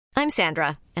I'm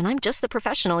Sandra, and I'm just the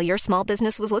professional your small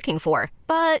business was looking for.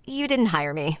 But you didn't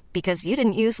hire me because you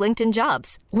didn't use LinkedIn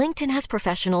Jobs. LinkedIn has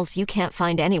professionals you can't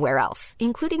find anywhere else,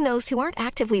 including those who aren't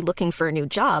actively looking for a new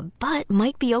job, but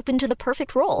might be open to the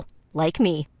perfect role, like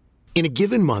me. In a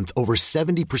given month, over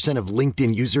 70% of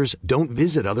LinkedIn users don't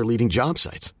visit other leading job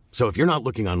sites. So if you're not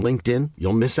looking on LinkedIn,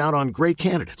 you'll miss out on great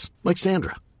candidates like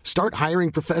Sandra. Start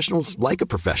hiring professionals like a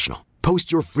professional.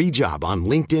 Post your free job on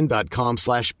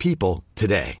linkedin.com/people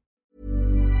today.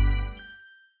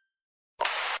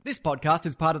 This podcast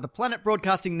is part of the Planet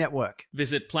Broadcasting Network.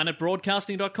 Visit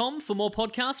planetbroadcasting.com for more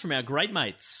podcasts from our great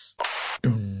mates.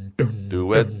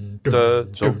 Luetta,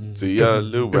 Josia,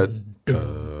 Luetta,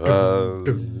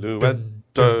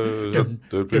 je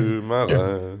te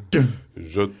plumerai,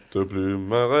 je te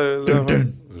plumerai,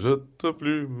 je te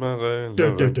plumerai,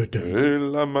 et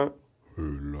la main, et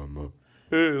la main,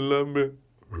 et la main,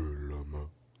 et la main,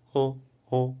 oh,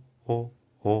 oh, oh,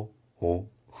 oh, oh.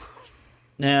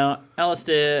 Now,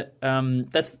 Alistair,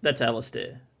 that's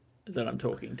Alistair that I'm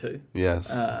talking to. Yes.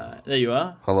 There you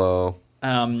are. Hello.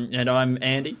 And I'm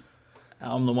Andy.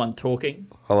 I'm the one talking.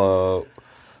 Hello.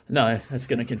 No, that's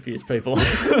going to confuse people.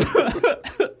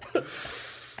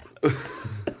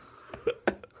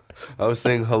 I was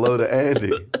saying hello to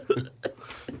Andy.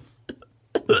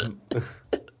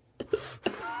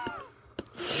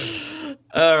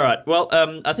 All right. Well,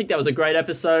 I think that was a great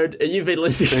episode. You've been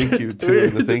listening Thank you to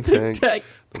The Think Tank,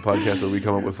 the podcast where we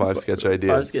come up with 5 sketch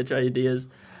ideas. 5 sketch ideas.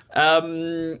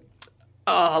 Look,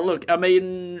 I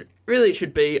mean, really it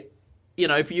should be,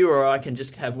 if you or I can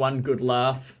just have one good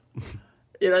laugh,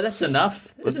 that's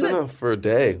enough. That's enough for a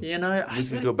day. You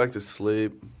can go back to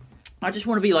sleep. I just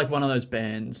want to be like one of those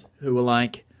bands who were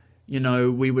like,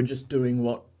 we were just doing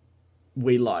what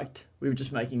we liked. We were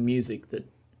just making music that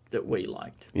we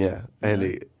liked. Yeah,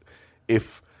 Andy,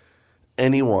 if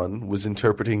anyone was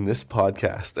interpreting this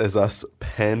podcast as us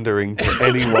pandering to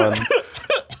anyone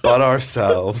but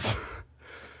ourselves,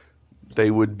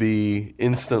 they would be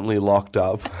instantly locked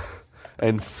up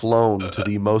and flown to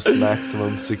the most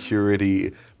maximum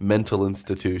security mental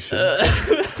institution.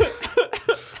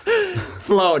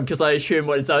 Flown, because I assume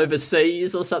it's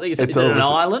overseas or something? Is it an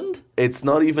island? It's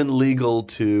not even legal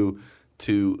to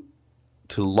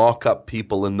lock up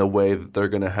people in the way that they're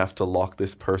going to have to lock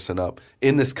this person up.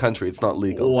 In this country, it's not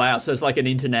legal. Wow, so it's like an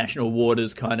international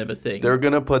waters kind of a thing. They're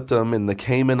going to put them in the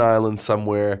Cayman Islands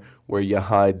somewhere where you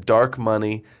hide dark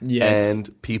money and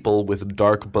people with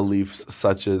dark beliefs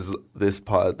such as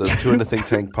the Two in the Think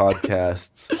Tank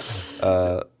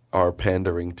podcasts are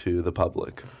pandering to the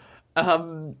public. I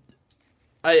mean,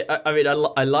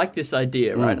 I like this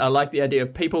idea, right? I like the idea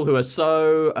of people who are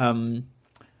so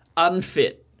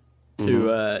unfit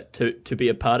to be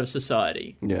a part of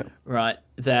society. Yeah. Right?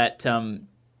 That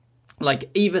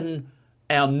even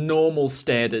our normal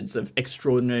standards of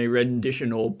extraordinary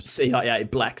rendition or CIA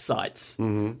black sites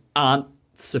aren't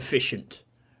sufficient.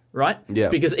 Right? Yeah.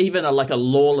 Because even a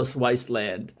lawless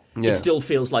wasteland, it still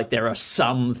feels like there are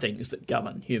some things that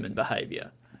govern human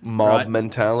behavior. Mob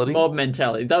mentality? Mob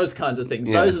mentality, those kinds of things.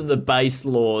 Yeah. Those are the base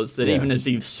laws that even as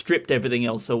you've stripped everything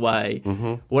else away,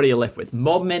 what are you left with?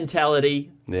 Mob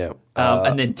mentality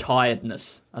and then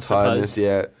tiredness, I suppose.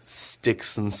 Tiredness,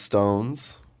 sticks and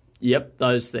stones. Yep,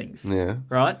 those things. Yeah.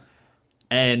 Right?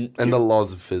 And the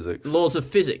laws of physics. Laws of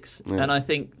physics. Yeah. And I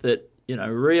think that,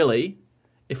 really,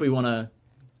 if we want to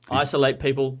isolate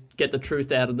people, get the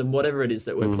truth out of them, whatever it is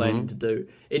that we're planning to do,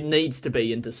 it needs to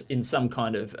be in some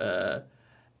kind of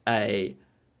a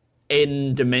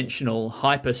n-dimensional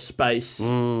hyperspace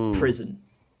prison,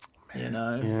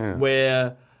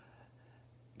 where,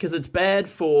 because it's bad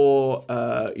for,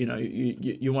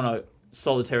 you want a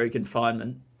solitary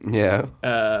confinement.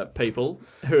 People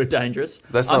who are dangerous.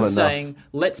 That's not enough. I'm saying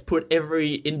let's put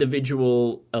every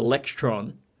individual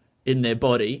electron in their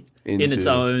body in its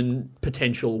own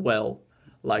potential well,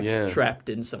 trapped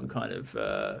in some kind of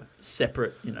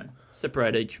separate,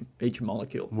 separate each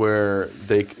molecule. Where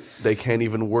they can't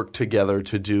even work together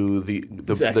to do the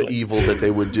evil that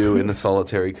they would do in a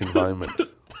solitary confinement.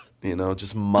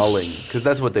 Just mulling, because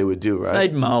that's what they would do, right?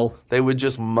 They'd mull. They would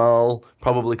just mull,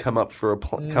 probably come up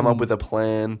with a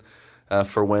plan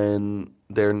for when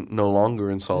they're no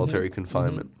longer in solitary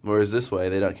confinement. Whereas this way,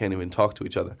 they can't even talk to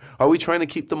each other. Are we trying to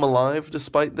keep them alive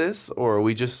despite this, or are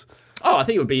we just? Oh, I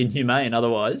think it would be inhumane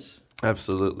otherwise.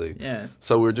 Absolutely. Yeah.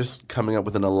 So we're just coming up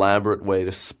with an elaborate way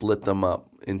to split them up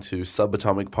into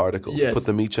subatomic particles, put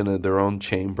them each in their own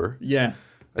chamber. Yeah.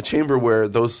 A chamber where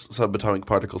those subatomic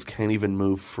particles can't even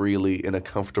move freely in a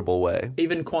comfortable way.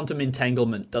 Even quantum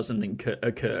entanglement doesn't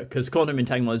occur, because quantum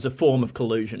entanglement is a form of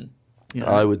collusion.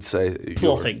 I would say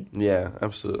plotting. Yeah,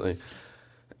 absolutely.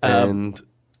 And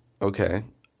okay,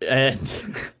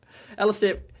 And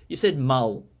Alistair, you said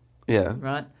mull, yeah,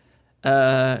 right?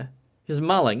 Because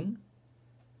mulling,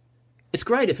 it's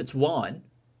great if it's wine.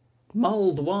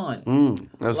 Mulled wine.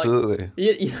 absolutely.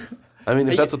 You, I mean,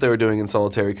 if that's what they were doing in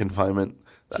solitary confinement,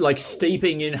 it's like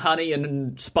steeping in honey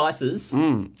and spices.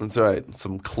 that's right.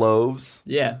 Some cloves,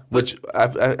 Yeah. which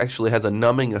actually has a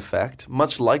numbing effect,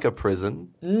 much like a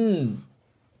prison.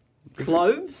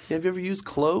 Cloves? Have you ever used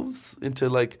cloves into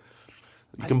like?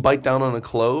 You can bite down on a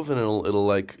clove and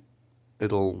it'll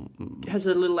It has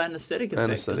a little anesthetic effect.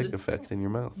 anesthetic does it? effect in your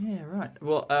mouth. Yeah, right.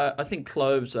 Well, I think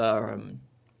cloves are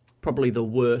probably the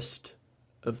worst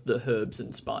of the herbs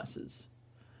and spices.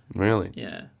 Really?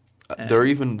 Yeah. They're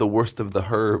even the worst of the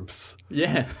herbs.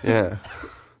 Yeah. Yeah.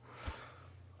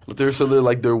 But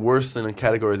they're worse in a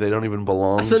category they don't even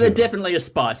belong So to. they're definitely a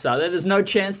spice, are there? There's no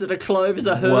chance that a clove is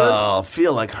a herb? Well, I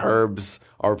feel like herbs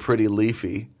are pretty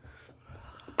leafy.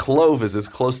 Clove is as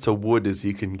close to wood as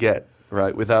you can get,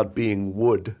 right? Without being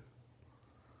wood.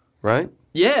 Right?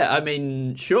 Yeah, I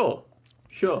mean, sure.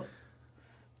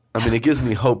 I mean, it gives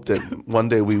me hope that one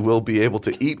day we will be able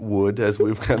to eat wood, as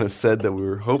we've kind of said that we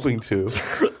were hoping to.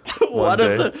 One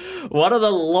of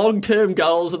the long-term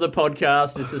goals of the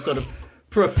podcast is to sort of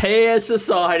prepare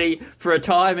society for a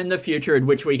time in the future in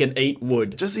which we can eat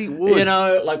wood. Just eat wood. You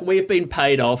know, like we've been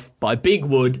paid off by big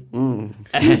wood.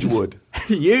 Huge wood.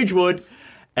 Huge wood.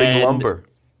 Big and- lumber.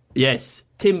 Yes,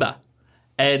 timber.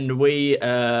 And we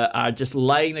are just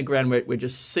laying the groundwork. We're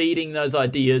just seeding those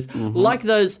ideas, like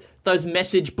those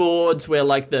message boards where,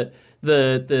 like the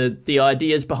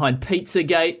ideas behind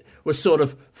Pizzagate were sort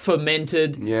of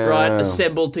fermented, Yeah. right,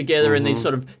 assembled together in these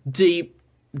sort of deep,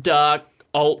 dark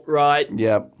alt-right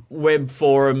Yep. web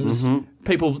forums.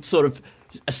 People sort of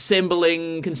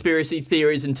assembling conspiracy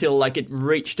theories until like it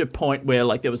reached a point where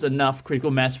like there was enough critical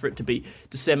mass for it to be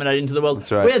disseminated into the world.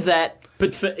 That's right. We're that,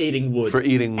 but for eating wood. For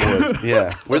eating wood,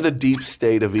 yeah. We're the deep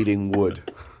state of eating wood.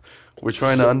 We're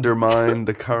trying to undermine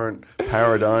the current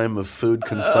paradigm of food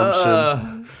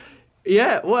consumption.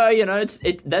 Yeah, well, you know,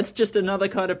 that's just another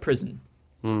kind of prison.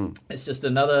 It's just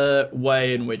another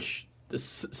way in which the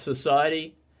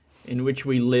society in which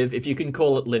we live, if you can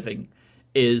call it living,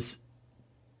 is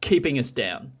keeping us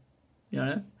down. You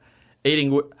know, eating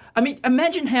wood. I mean,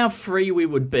 imagine how free we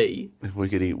would be If we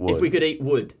could eat wood. if we could eat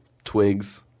wood,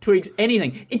 Twigs. twigs,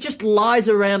 anything. It just lies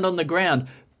around on the ground.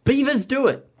 Beavers do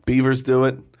it. Beavers do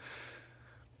it.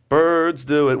 Birds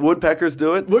do it. Woodpeckers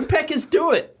do it. Woodpeckers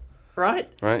do it. Right?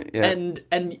 Right, yeah.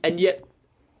 And yet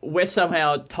we're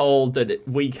somehow told that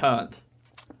we can't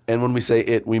And when we say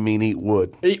it, we mean eat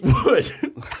wood. eat wood.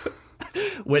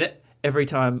 Every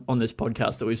time on this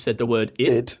podcast that we've said the word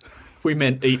it, we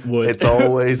meant eat wood. It's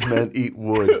always meant eat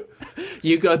wood.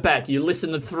 You go back, you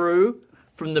listen through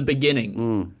from the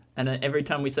beginning, and then every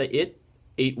time we say it,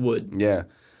 eat wood. Yeah.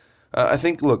 I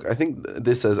think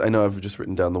this says, I know I've just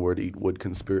written down the word eat wood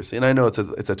conspiracy, and I know it's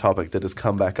a topic that has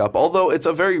come back up, although it's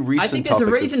a very recent I think there's a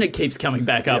topic reason it keeps coming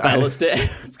back up, Alistair.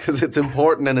 It's because it's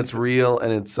important and it's real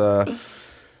and it's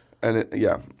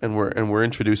and we're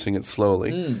introducing it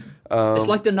slowly. It's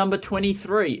like the number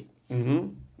 23.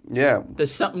 Yeah,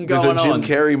 There's something there's going a Jim on.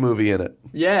 Carrey movie in it.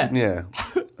 Yeah. Yeah,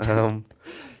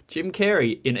 Jim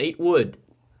Carrey in Eat Wood,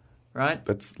 right?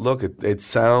 it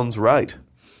sounds right.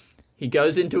 He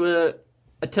goes into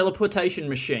a teleportation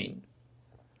machine,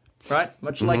 right?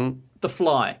 Much like The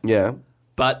Fly. Yeah,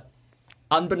 But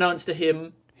unbeknownst to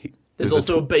him, there's a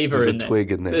also a beaver there's in a there.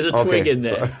 twig in there. There's a Okay, twig in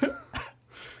there.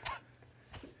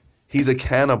 he's a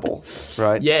cannibal,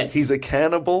 right? Yes. He's a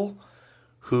cannibal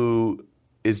who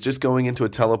is just going into a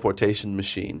teleportation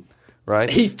machine, right?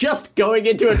 He's just going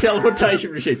into a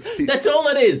teleportation machine. That's all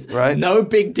it is. Right. No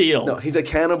big deal. No, he's a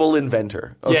cannibal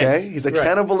inventor, okay? Yes, He's a right.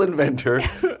 cannibal inventor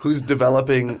who's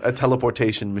developing a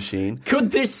teleportation machine.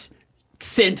 Could this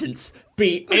sentence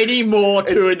be any more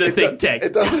true in the think tank?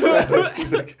 It doesn't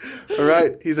matter. All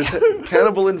right, he's a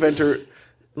cannibal inventor.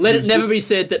 Let it who's never just- be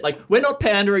said that, like, we're not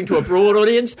pandering to a broad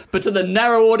audience, but to the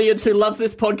narrow audience who loves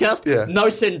this podcast, Yeah. no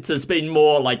sentence has been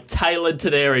more, like, tailored to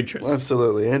their interests.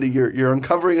 Absolutely. Andy, you're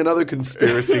uncovering another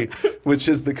conspiracy, which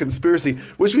is the conspiracy,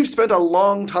 which we've spent a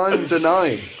long time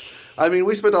denying. I mean,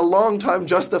 we spent a long time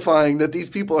justifying that these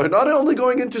people are not only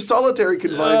going into solitary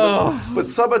confinement, but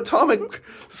subatomic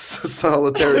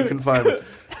solitary confinement.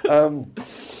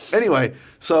 Anyway,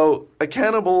 so a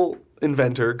cannibal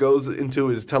inventor goes into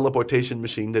his teleportation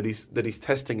machine that he's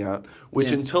testing out,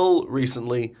 which Yes. until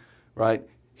recently, right,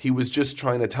 he was just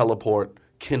trying to teleport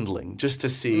kindling just to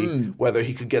see whether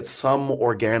he could get some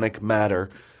organic matter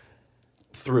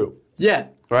through, Yeah.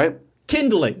 right?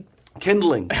 Kindling.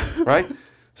 Kindling, right?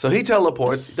 So he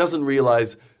teleports, doesn't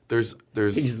realize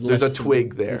there's He's a left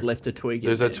twig there. He's left a twig.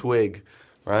 There's in a there. twig,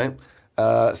 right?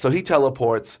 So he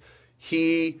teleports.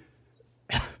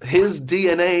 His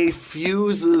DNA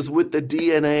fuses with the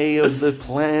DNA of the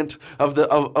plant of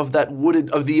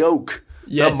the oak,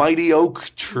 Yes. the mighty oak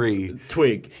tree.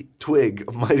 Twig.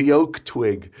 Mighty oak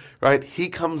twig, right? He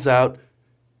comes out.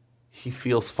 He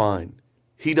feels fine.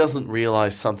 He doesn't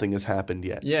realize something has happened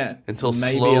yet. Yeah. Until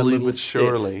Maybe a slowly little but stiff.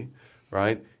 surely,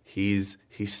 right? He's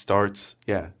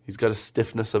got a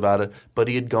stiffness about it, but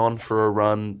he had gone for a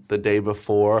run the day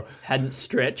before. Hadn't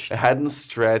stretched.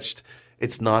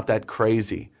 It's not that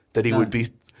crazy that he would be,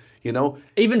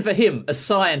 Even for him, a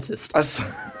scientist. a,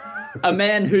 A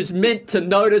man who's meant to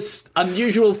notice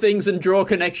unusual things and draw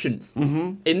connections.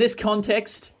 Mm-hmm. In this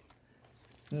context,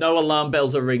 no alarm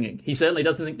bells are ringing. He certainly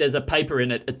doesn't think there's a paper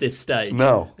in it at this stage.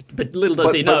 No. But little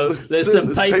does he know, there's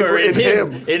some paper in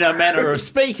him, in a manner of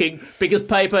speaking, because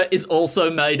paper is also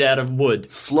made out of wood.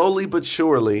 slowly but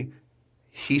surely,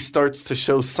 he starts to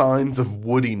show signs of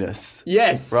woodiness.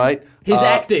 Yes. Right? His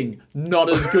acting, not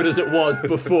as good as it was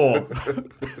before.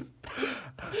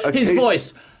 His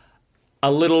voice,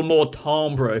 a little more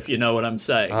timbre, if you know what I'm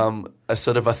saying. A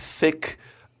sort of a thick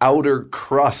outer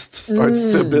crust starts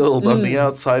to build on the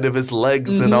outside of his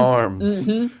legs and arms,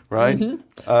 right?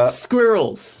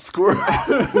 Squirrels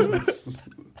Squirrels.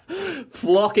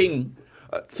 flocking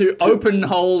to open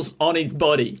holes on his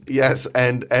body. Yes,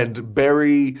 and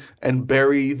bury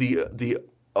the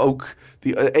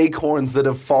acorns that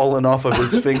have fallen off of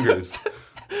his fingers.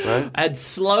 Right? And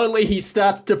slowly he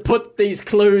starts to put these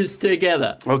clues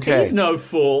together. Okay. He's no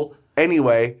fool.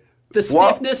 Anyway, The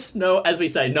stiffness, no, as we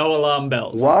say, no alarm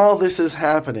bells. while this is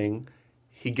happening,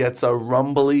 he gets a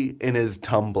rumbly in his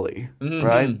tumbly,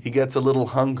 right? He gets a little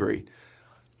hungry.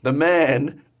 The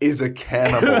man is a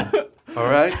cannibal, all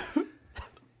right?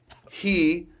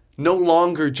 He no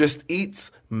longer just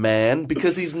eats man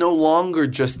because he's no longer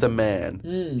just a man.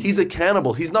 He's a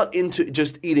cannibal. He's not into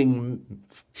just eating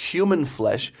human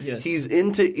flesh. Yes. He's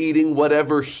into eating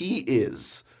whatever he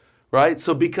is, right?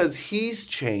 So because he's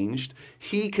changed,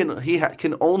 he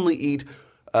can only eat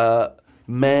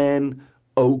man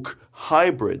oak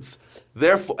hybrids.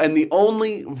 Therefore, and the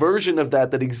only version of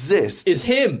that exists Is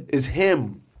him. is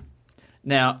him.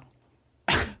 Now,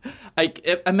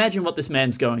 imagine what this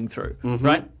man's going through, Mm-hmm.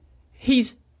 right?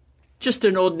 He's just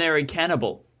an ordinary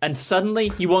cannibal, and suddenly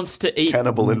he wants to eat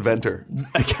Cannibal inventor.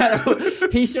 a cannibal.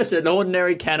 He's just an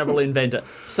ordinary cannibal inventor.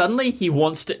 Suddenly he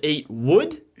wants to eat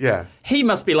wood? Yeah. He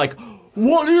must be like,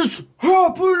 what is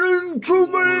happening to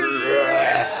me?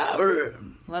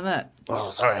 Like that. Oh,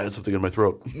 sorry, I had something in my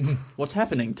throat. What's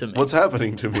happening to me? What's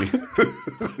happening to me?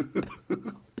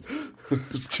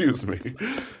 Excuse me.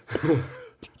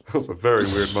 That was a very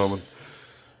weird moment.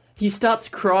 He starts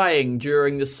crying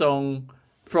during the song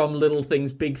From Little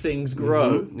Things, Big Things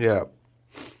Grow. Yeah.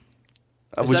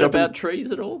 Is that about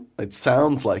trees at all? It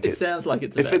sounds like it. It sounds like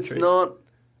it's If about it's trees. not,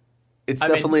 it's I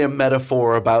mean, definitely a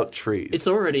metaphor about trees. It's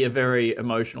already a very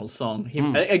emotional song.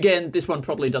 Again, this one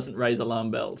probably doesn't raise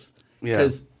alarm bells. Yeah.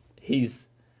 Because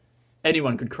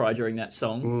anyone could cry during that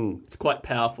song. It's quite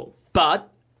powerful. But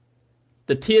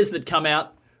the tears that come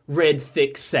out, red,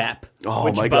 thick sap, Oh,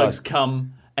 which my bugs God.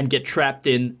 come and get trapped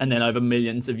in, and then over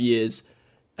millions of years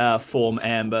form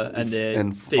amber, and their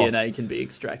And DNA can be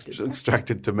extracted.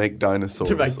 extracted to make dinosaurs.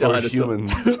 To make Or dinosaurs.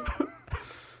 humans.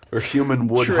 Or human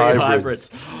wood Tree hybrids.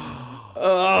 hybrids.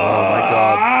 Oh my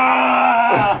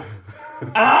God.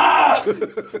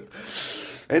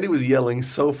 And he was yelling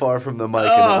so far from the mic and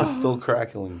it was still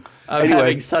crackling. I'm Anyway,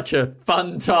 having such a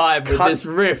fun time with this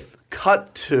riff.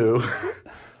 cut to.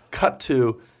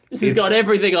 This has got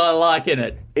everything I like in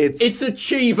it. It's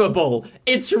achievable.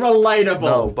 It's relatable.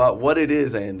 No, but what it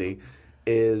is, Andy,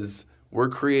 is we're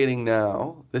creating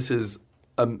now. This is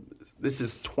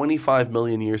 25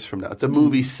 million years from now. It's a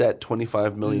movie set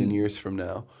 25 million years from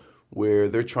now, where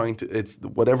they're trying to. It's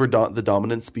whatever the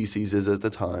dominant species is at the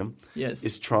time. Yes.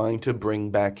 Is trying to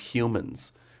bring back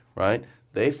humans, right?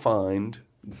 They find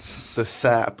the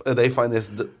sap. They find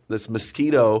this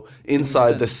mosquito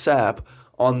inside the sap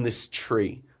on this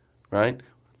tree, right?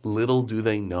 Little do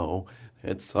they know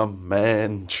it's a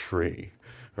man tree,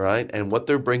 right? And what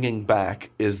they're bringing back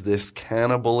is this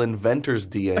cannibal inventor's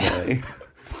DNA.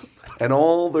 And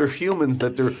all their humans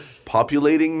that they're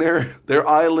populating their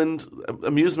island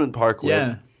amusement park with.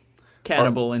 Yeah.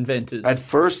 Cannibal inventors. At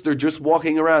first, they're just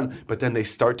walking around, but then they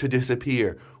start to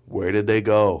disappear. Where did they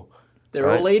go? They're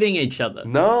Right. all eating each other.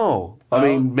 No. I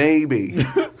mean, maybe.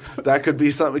 That could be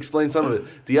explain some of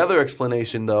it. The other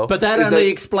explanation, though, But that is only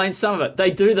explains some of it. They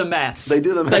do the maths. They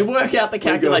do the They math. work out the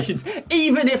calculations.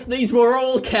 Even if these were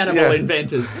all cannibal Yeah.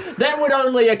 inventors, that would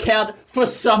only account for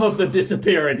some of the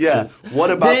disappearances. Yeah.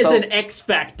 What about There's the- an X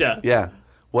factor. Yeah.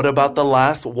 What about the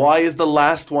last? Why is the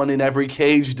last one in every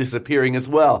cage disappearing as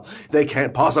well? They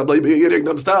can't possibly be eating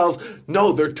themselves.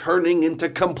 No, they're turning into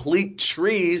complete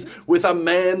trees with a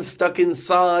man stuck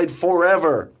inside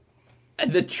forever.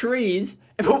 And the trees,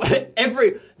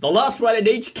 the last one in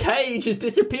each cage is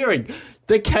disappearing.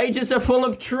 The cages are full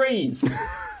of trees.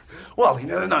 Well,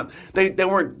 they're not. They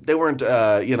weren't.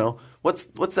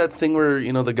 What's that thing where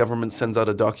the government sends out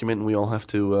a document and we all have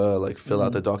to fill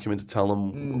out the document to tell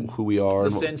them who we are.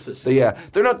 The census. Yeah,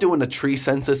 they're not doing a tree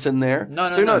census in there.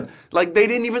 No, they're no. not. Like they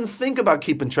didn't even think about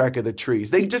keeping track of the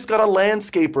trees. They just got a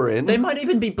landscaper in. They might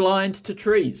even be blind to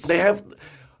trees. They have.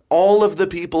 All of the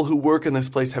people who work in this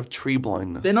place have tree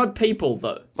blindness. They're not people,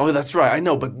 though. Oh, that's right. I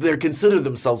know, but they consider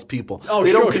themselves people. Oh,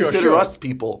 they don't sure, consider sure. us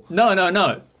people. No.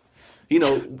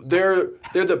 They're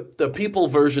the people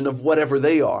version of whatever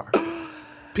they are.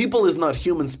 People is not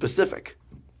human specific.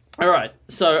 All right.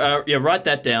 So, write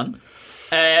that down.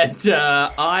 And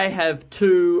I have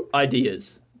 2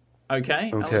 ideas. Okay,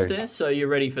 Alistair? So you're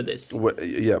ready for this?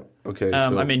 Yeah. Okay.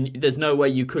 So, I mean, there's no way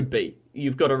you could be.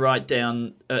 You've got to write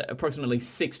down approximately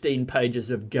 16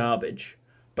 pages of garbage.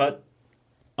 But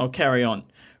I'll carry on,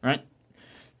 right?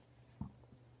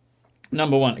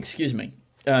 Number one,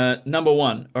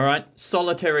 all right?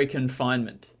 Solitary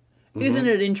confinement. Isn't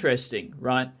it interesting,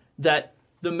 right, that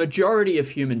the majority of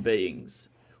human beings,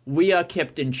 we are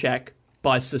kept in check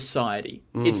by society.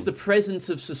 It's the presence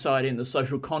of society and the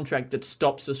social contract that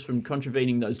stops us from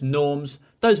contravening those norms,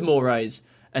 those mores,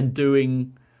 and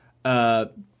doing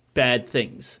bad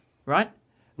things, right?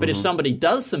 But if somebody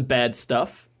does some bad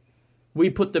stuff, we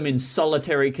put them in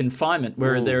solitary confinement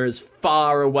where they're as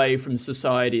far away from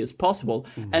society as possible,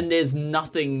 and there's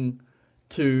nothing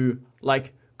to,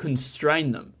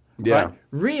 constrain them. Yeah. Right?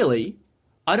 Really,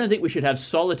 I don't think we should have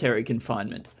solitary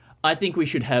confinement. I think we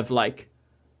should have,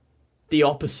 the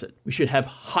opposite. We should have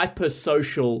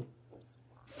hypersocial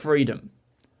freedom,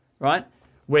 right?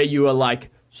 Where you are,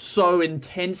 so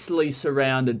intensely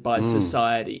surrounded by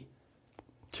society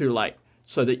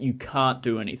so that you can't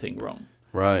do anything wrong.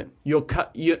 right.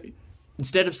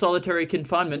 Instead of solitary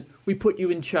confinement, we put you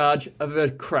in charge of a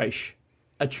creche,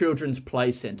 a children's play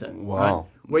centre. Wow. Right?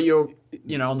 Where you're,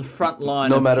 on the front line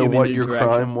No of matter human what your interaction.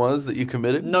 crime was that you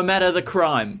committed. No matter the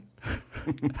crime.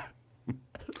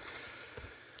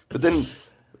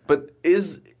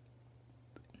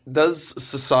 Does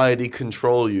society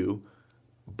control you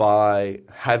by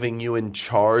having you in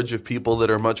charge of people that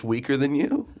are much weaker than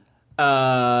you?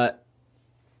 I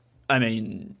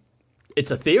mean,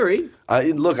 it's a theory. I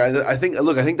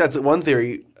think that's one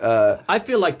theory. I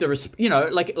feel like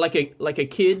like a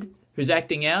kid who's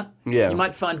acting out. Yeah. You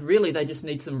might find really they just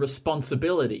need some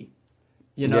responsibility.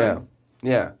 Yeah.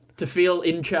 To feel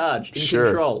in charge, in Sure.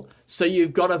 control. So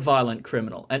you've got a violent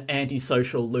criminal, an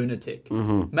antisocial lunatic.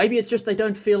 Mm-hmm. Maybe it's just they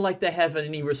don't feel like they have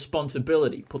any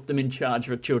responsibility. Put them in charge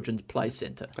of a children's play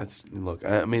centre.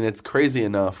 I mean, it's crazy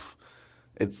enough.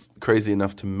 It's crazy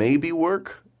enough to maybe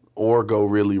work or go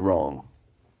really wrong.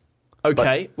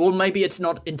 Okay, well maybe it's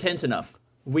not intense enough.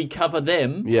 We cover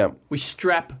them. Yeah. We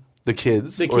strap The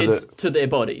kids. the or kids to their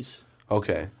bodies.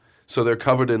 Okay. So they're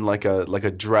covered in like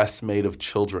a dress made of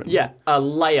children. Yeah, a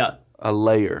layer A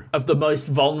layer. of the most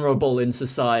vulnerable in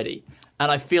society. And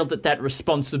I feel that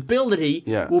responsibility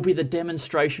Yeah. will be the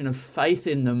demonstration of faith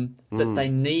in them that they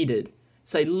needed.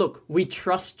 Say, look, we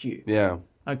trust you. Yeah.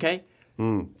 Okay?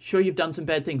 Sure, you've done some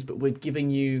bad things, but we're giving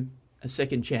you a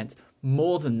second chance.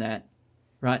 More than that,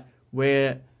 right?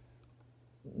 We're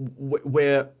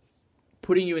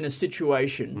putting you in a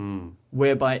situation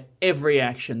whereby every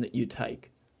action that you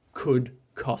take could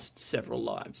cost several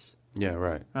lives. Yeah,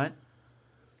 right. Right?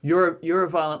 You're a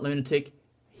violent lunatic.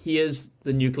 Here's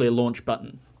the nuclear launch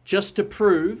button. Just to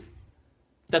prove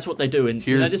that's what they do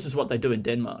this is what they do in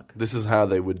Denmark. This is how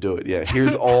they would do it. Yeah.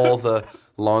 Here's all the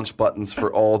launch buttons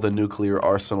for all the nuclear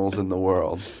arsenals in the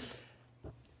world.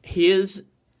 Here's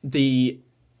the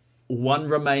one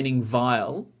remaining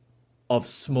vial of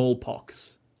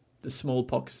smallpox, the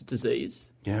smallpox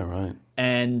disease, Yeah, right.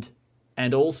 and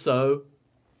also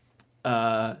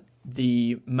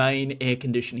the main air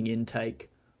conditioning intake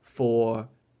for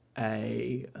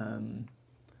The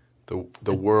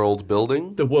world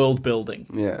building. the world building.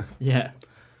 Yeah. Yeah.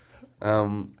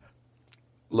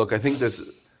 Look, I think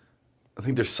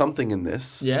there's something in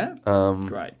this. Yeah?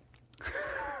 Great.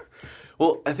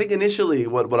 Well, I think initially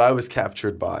what I was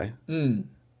captured by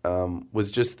was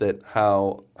just that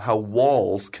how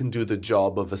walls can do the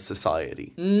job of a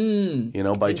society. You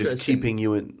know, by just keeping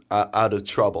you out of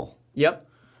trouble. Yep.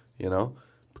 You know,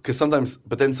 because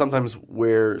sometimes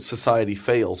where society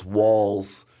fails,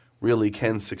 walls really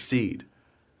can succeed.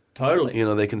 Totally. You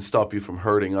know, they can stop you from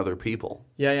hurting other people.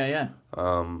 Yeah.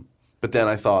 But then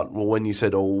I thought, well, when you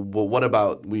said, oh, well, what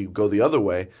about we go the other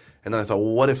way? And then I thought,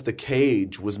 well, what if the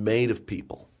cage was made of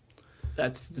people?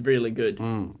 That's really good.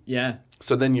 Yeah.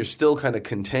 So then you're still kind of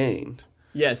contained.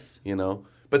 Yes. You know?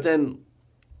 But then,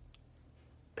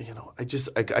 you know, I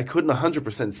couldn't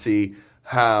 100% see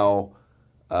how,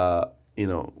 you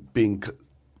know, being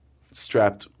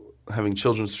strapped, having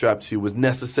children strapped to you would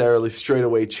necessarily straight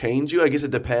away change you. I guess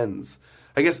it depends.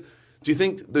 I guess, do you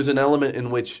think there's an element in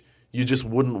which you just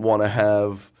wouldn't want to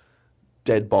have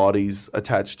dead bodies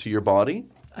attached to your body?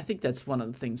 I think that's one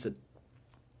of the things that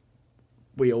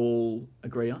we all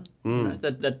agree on. You know,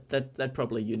 that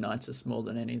probably unites us more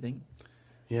than anything.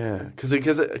 Yeah, because I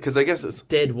guess it's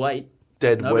Dead weight.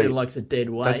 dead Nobody weight. likes a dead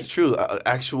weight. That's true.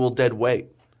 Actual dead weight.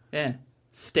 Yeah.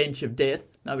 Stench of death.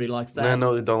 Nobody likes that.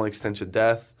 No, they don't like stench of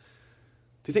death.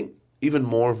 Do you think even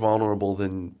more vulnerable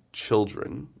than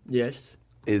children Yes.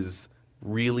 is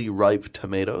really ripe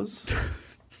tomatoes?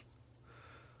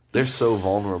 They're so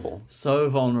vulnerable. So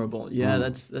vulnerable. Yeah,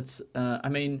 that's. I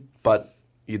mean. But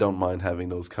you don't mind having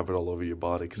those covered all over your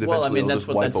body because eventually Well, I mean, they'll that's just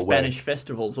what wipe that away. Spanish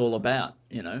festival's all about.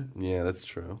 You know. Yeah, that's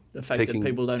true. The fact that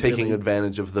people don't taking really-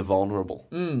 advantage of the vulnerable.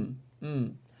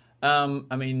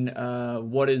 I mean,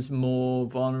 what is more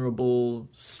vulnerable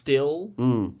still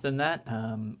than that?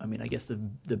 I mean, I guess the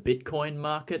Bitcoin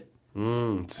market.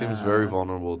 Seems very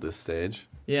vulnerable at this stage.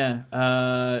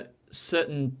 Yeah.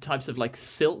 Certain types of like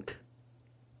silk.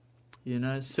 You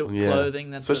know, silk Yeah, clothing.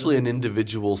 That especially sort an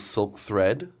individual silk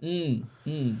thread.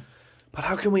 But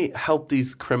how can we help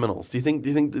these criminals? Do you think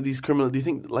that these criminals? Do you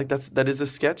think like that is a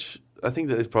sketch? I think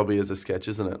that it probably is a sketch,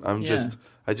 isn't it? I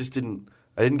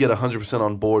didn't get 100%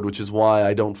 on board, which is why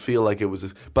I don't feel like it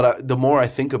was. But the more I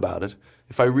think about it,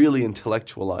 if I really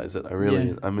intellectualize it,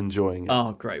 I'm enjoying it.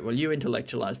 Oh, great. Well, you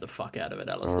intellectualize the fuck out of it,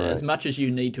 Alistair. right. As much as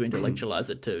you need to intellectualize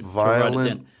it to write it Violent.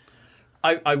 down.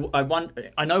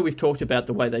 I know we've talked about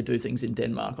the way they do things in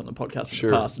Denmark on the podcast in Sure.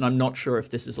 the past, and I'm not sure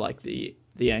if this is like the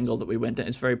angle that we went down.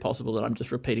 It's very possible that I'm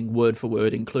just repeating word for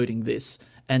word, including this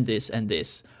and this and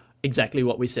this, exactly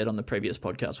what we said on the previous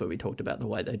podcast where we talked about the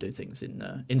way they do things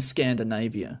in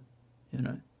Scandinavia, you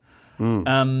know.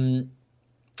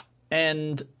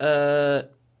 And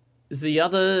the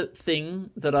other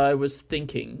thing that I was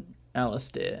thinking,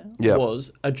 Alistair, Yeah.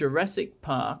 was a Jurassic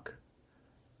Park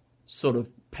sort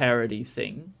of parody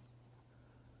thing,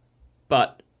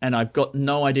 and I've got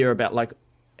no idea about like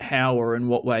how or in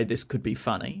what way this could be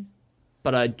funny,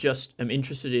 but I just am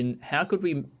interested in how could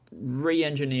we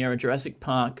re-engineer a Jurassic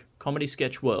Park comedy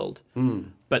sketch world,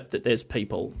 but that there's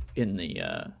people in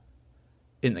the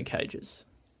cages,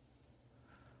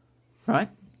 right?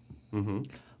 Mm-hmm.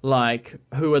 Like,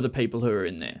 who are the people who are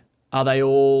in there? Are they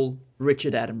all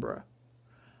Richard Attenborough?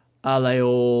 Are they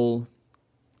all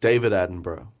David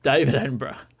Attenborough. David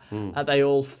Attenborough? Are they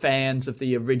all fans of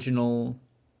the original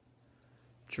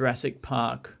Jurassic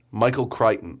Park? Michael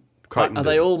Crichton. Are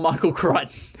they all Michael Crichton?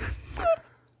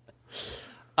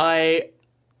 I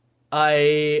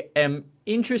am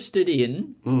interested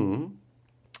in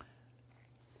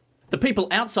the people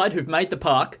outside who've made the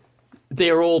park.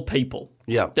 They're all people.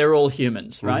 Yeah. They're all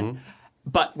humans, right?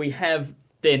 But we have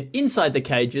then inside the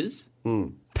cages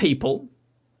people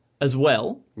as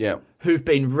well. Yeah. Who've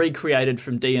been recreated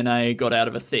from DNA, got out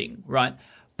of a thing, right?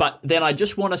 But then I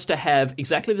just want us to have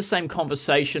exactly the same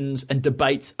conversations and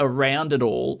debates around it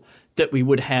all that we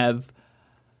would have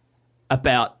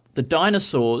about the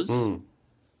dinosaurs,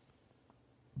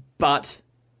 but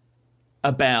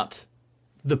about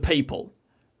the people,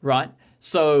 right?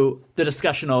 So the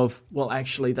discussion of, well,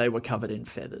 actually they were covered in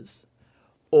feathers,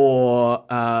 or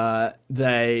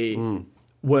they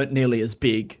weren't nearly as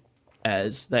big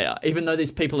as they are. Even though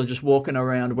these people are just walking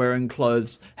around wearing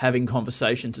clothes, having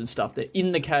conversations and stuff, they're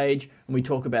in the cage, and we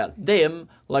talk about them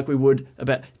like we would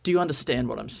about... Do you understand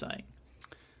what I'm saying?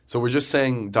 So we're just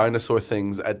saying dinosaur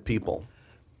things at people.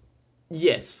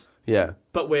 Yes, Yeah.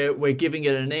 but we're giving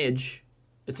it an edge.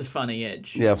 It's a funny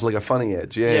edge. Yeah, like a funny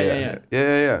edge.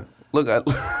 Yeah. Look,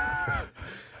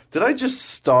 did I just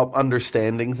stop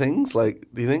understanding things? Like,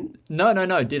 do you think? No.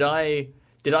 Did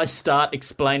I start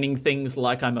explaining things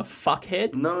like I'm a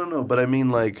fuckhead? No. But I mean,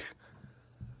 like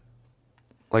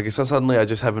so suddenly I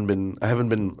haven't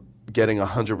been getting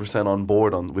 100% on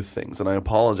board with things, and I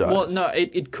apologize. Well, no,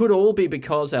 it could all be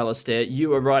because, Alistair, you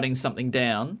were writing something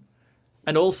down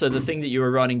And also, the thing that you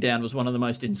were writing down was one of the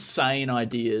most insane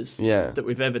ideas that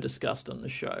we've ever discussed on the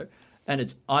show. And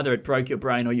it's either it broke your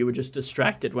brain or you were just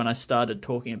distracted when I started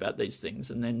talking about these things.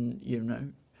 And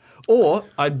then, or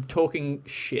I'm talking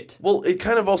shit. Well, it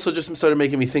kind of also just started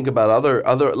making me think about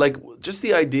other like just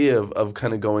the idea of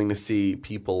kind of going to see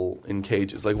people in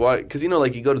cages. Like why? Because,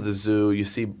 like you go to the zoo, you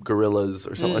see gorillas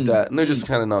or something like that, and they're just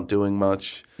kind of not doing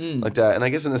much like that. And I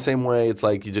guess in the same way, it's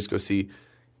like you just go see...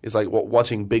 It's like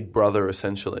watching Big Brother,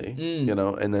 essentially,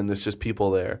 and then there's just people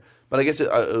there. But I guess it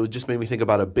just made me think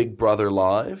about a Big Brother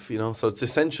live, So it's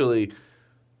essentially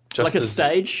just like a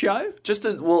stage show.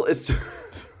 It's.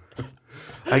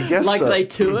 I guess like they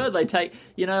tour, they take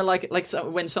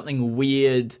when something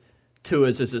weird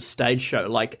tours as a stage show,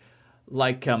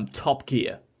 like Top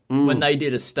Gear when they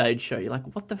did a stage show. You're like,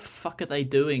 what the fuck are they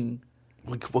doing?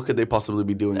 What could they possibly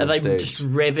be doing? Are they stage? just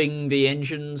revving the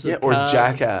engines? Yeah, or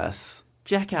Jackass.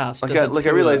 Jackass. Like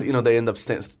I realize, they end up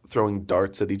throwing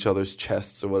darts at each other's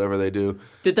chests or whatever they do.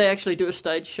 Did they actually do a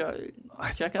stage show?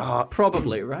 Jackass?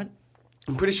 Probably, right?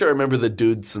 I'm pretty sure I remember the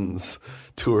Dudesons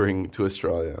touring to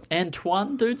Australia.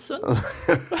 Antoine Dudson?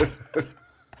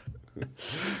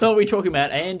 No, we're talking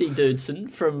about Andy Dudson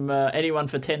from Anyone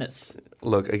for Tennis.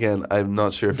 Look, again, I'm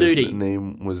not sure if his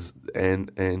name was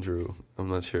Andrew. I'm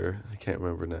not sure. I can't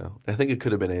remember now. I think it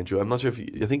could have been Andrew. I'm not sure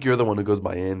I think you're the one who goes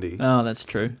by Andy. Oh, that's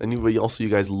true. And you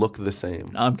guys look the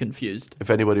same. I'm confused. If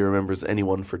anybody remembers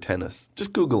Anyone for Tennis,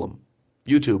 just Google them.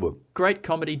 YouTube them. Great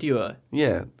comedy duo.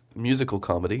 Yeah. Musical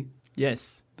comedy.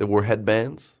 Yes. They wore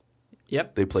headbands.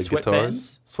 Yep. They played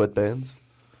guitars. Sweatbands.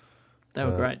 They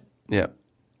were great. Yeah.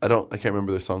 I can't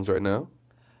remember their songs right now.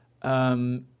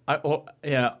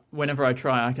 Whenever I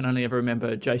try, I can only ever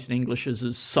remember Jason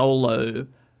English's solo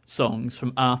songs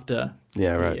from after.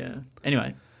 Yeah, right. Yeah.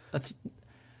 Anyway, that's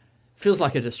feels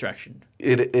like a distraction.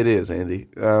 It is, Andy.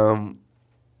 But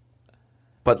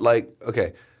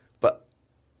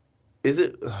is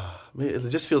it? It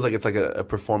just feels like it's like a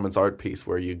performance art piece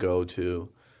where you go to,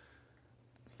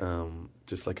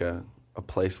 just like a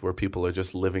place where people are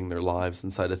just living their lives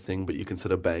inside a thing, but you can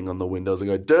sort of bang on the windows and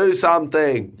go, do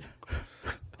something!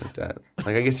 Like that.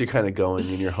 Like, I guess you're kind of going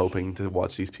and you're hoping to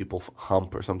watch these people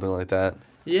hump or something like that.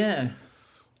 Yeah.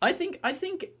 I think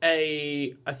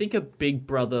a Big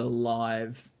Brother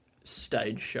live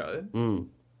stage show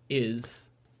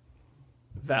is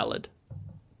valid.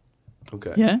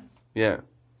 Okay. Yeah? Yeah.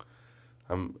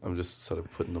 I'm just sort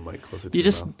of putting the mic closer to you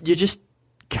just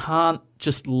can't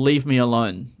just leave me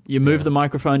alone. You move the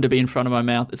microphone to be in front of my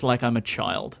mouth. It's like I'm a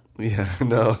child. Yeah,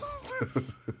 no.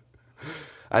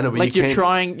 I know, but like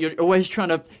you're always trying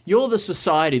to. You're the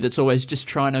society that's always just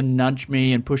trying to nudge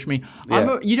me and push me.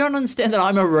 Yeah. You don't understand that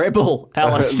I'm a rebel,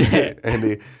 Alistair.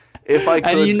 Andy, if I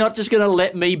could, and you're not just going to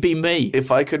let me be me.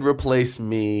 If I could replace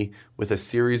me with a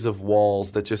series of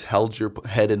walls that just held your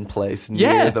head in place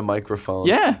near the microphone,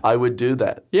 I would do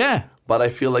that. Yeah. But I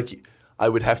feel like I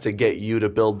would have to get you to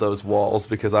build those walls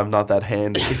because I'm not that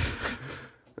handy.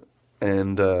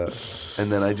 and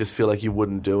then I just feel like you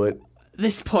wouldn't do it.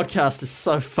 This podcast is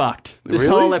so fucked. This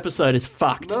Really? whole episode is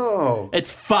fucked. No. It's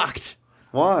fucked.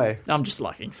 Why? I'm just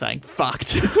liking saying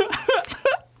fucked.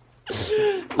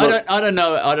 I don't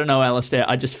know, Alistair.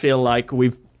 I just feel like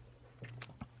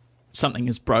something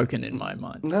is broken in my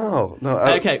mind. No.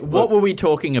 Okay, what were we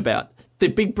talking about? The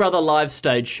Big Brother live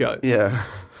stage show. Yeah.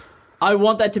 I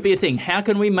want that to be a thing. How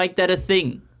can we make that a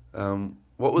thing?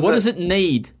 What does it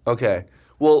need? Okay.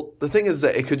 Well, the thing is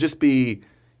that it could just be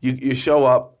you show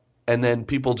up and then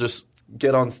people just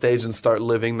get on stage and start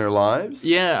living their lives.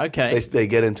 Yeah, okay. They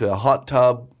get into a hot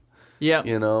tub. Yeah.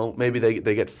 Maybe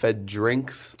they get fed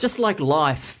drinks. Just like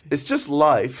life. It's just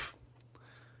life,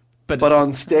 but it's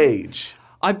on stage.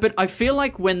 But I feel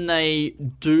like when they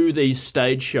do these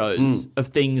stage shows of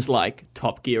things like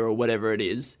Top Gear or whatever it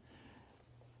is,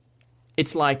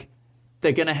 it's like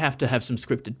they're going to have some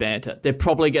scripted banter. They're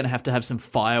probably going to have some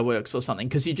fireworks or something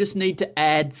because you just need to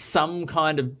add some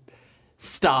kind of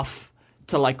stuff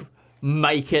to like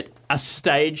make it a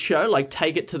stage show, like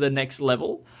take it to the next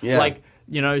level. Yeah. Like,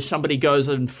 somebody goes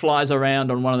and flies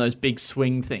around on one of those big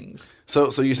swing things. So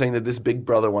you're saying that this Big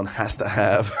Brother one has to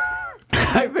have...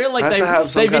 I feel like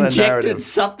they've injected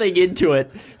something into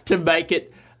it to make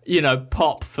it,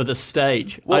 pop for the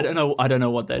stage. Well, I don't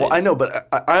know what that is. Well, I know, but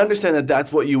I understand that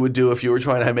that's what you would do if you were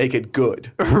trying to make it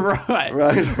good. Right.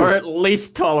 Or at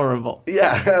least tolerable.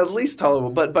 Yeah, at least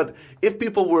tolerable. But if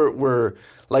people were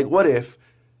like, what if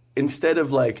instead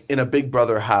of like in a Big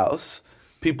Brother house,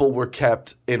 people were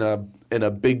kept in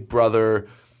a Big Brother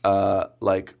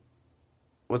like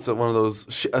what's one of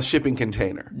those a shipping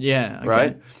container? Yeah. Okay.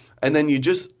 Right. And then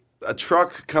a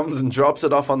truck comes and drops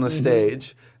it off on the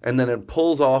stage, and then it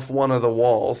pulls off one of the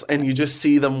walls, and you just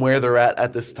see them where they're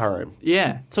at this time.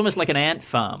 Yeah, it's almost like an ant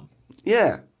farm.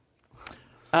 Yeah.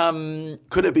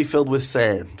 Could it be filled with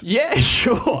sand? Yeah,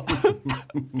 sure.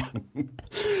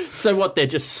 So what? They're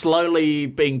just slowly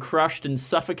being crushed and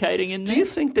suffocating in there. Do you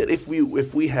think that if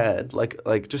we had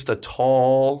like just a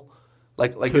tall,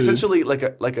 like essentially like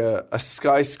a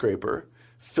skyscraper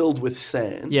filled with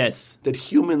sand, Yes. that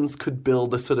humans could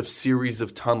build a sort of series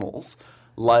of tunnels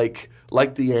like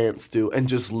the ants do and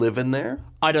just live in there?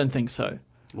 I don't think so.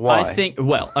 Why? I think,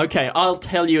 well, okay, I'll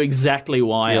tell you exactly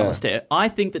why, Yeah. Alistair. I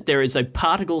think that there is a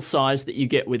particle size that you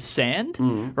get with sand,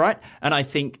 right? And I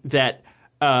think that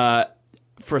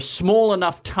for a small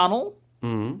enough tunnel,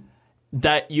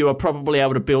 that you are probably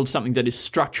able to build something that is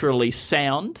structurally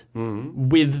sound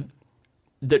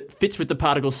that fits with the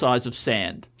particle size of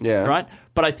sand. Yeah. Right?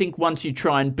 But I think once you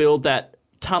try and build that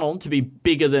tunnel to be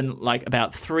bigger than like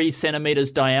about 3 centimeters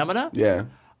diameter, Yeah.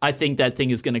 I think that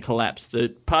thing is going to collapse.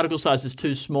 The particle size is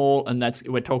too small, and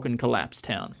we're talking collapse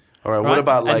town. All right. What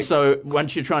about And so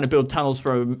once you're trying to build tunnels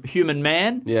for a human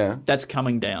man, Yeah. that's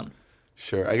coming down.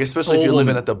 Sure. I guess especially if you're All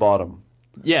living woman. at the bottom.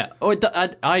 Yeah. Oh,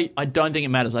 I don't think it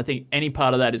matters. I think any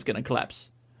part of that is going to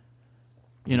collapse.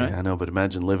 You know, Yeah, I know, but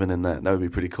imagine living in that. That would be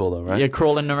pretty cool, though, right? you're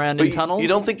crawling around But in tunnels. You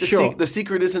don't think Sure. the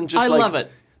secret isn't just I like... love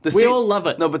it. We all love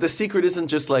it. No, but the secret isn't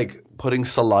just like putting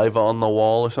saliva on the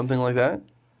wall or something like that.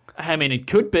 I mean, it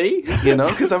could be. You know,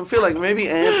 because I feel like maybe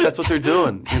ants, that's what they're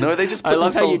doing. You know, they just I put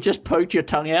love how you just poked your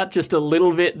tongue out just a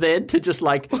little bit then to just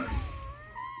like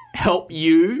help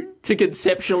you to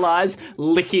conceptualize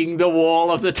licking the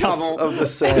wall of the tunnel. Of the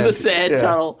sand. the sand Yeah.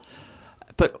 tunnel.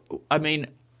 But, I mean,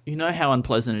 you know how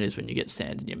unpleasant it is when you get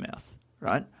sand in your mouth,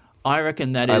 right? I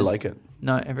reckon that is... I like it.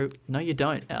 No, you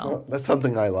don't, Al. That's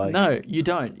something I like. No, you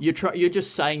don't. You're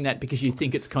just saying that because you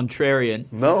think it's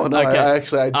contrarian. No, I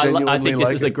genuinely I think this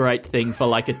like is it. a great thing for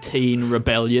like a teen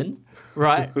rebellion,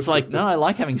 right? It's like, no, I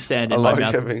like having sand I in my like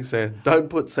mouth. having sand. Don't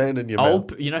put sand in your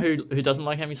mouth. You know who doesn't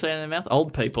like having sand in their mouth?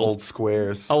 Old people. Old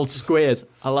squares. Old squares.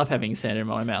 I love having sand in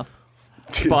my mouth.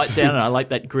 Bite down, and I like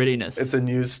that grittiness. It's a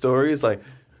news story. It's like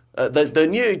the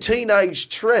new teenage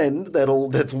trend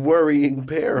that's worrying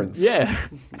parents. Yeah.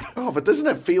 Oh, but doesn't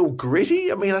that feel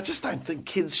gritty? I mean, I just don't think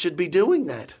kids should be doing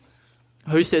that.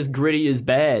 Who says gritty is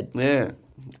bad? Yeah,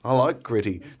 I like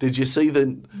gritty. Did you see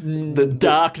the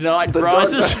Dark Knight the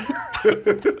Rises?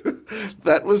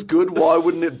 That was good. Why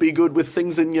wouldn't it be good with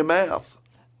things in your mouth?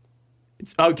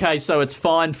 Okay, so it's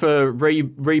fine for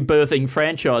rebirthing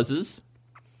franchises.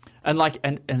 And like,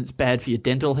 and it's bad for your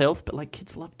dental health, but like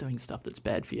kids love doing stuff that's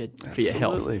bad for your health.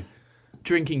 Absolutely.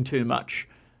 Drinking too much,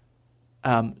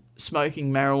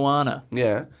 smoking marijuana.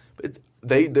 Yeah, but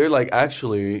they're like,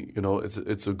 actually, you know,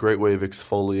 it's a great way of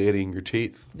exfoliating your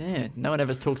teeth. Yeah, no one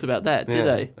ever talks about that, do Yeah.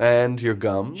 they? And your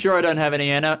gums. Sure, I don't have any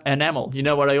enamel. You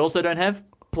know what I also don't have?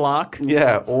 Plaque.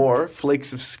 Yeah, or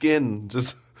flakes of skin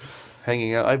just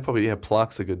hanging out. I'd probably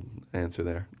plaque's a good answer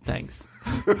there. Thanks.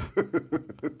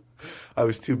 I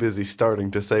was too busy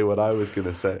starting to say what I was going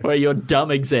to say. Well, your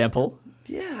dumb example.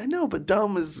 Yeah, I know, but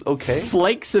dumb is okay.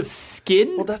 Flakes of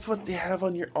skin? Well, that's what they have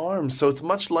on your arms. So it's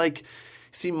much like,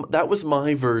 see, that was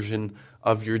my version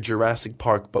of your Jurassic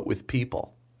Park, but with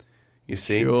people. You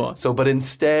see? Sure. So, but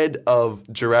instead of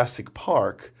Jurassic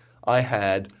Park, I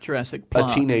had Jurassic a Park.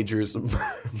 teenager's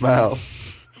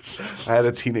mouth. I had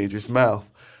a teenager's mouth.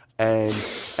 And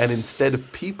instead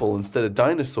of people, instead of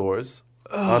dinosaurs...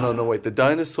 Oh, no, wait. The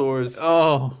dinosaurs...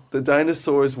 Oh. The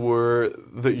dinosaurs were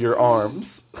your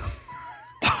arms.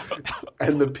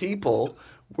 And the people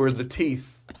were the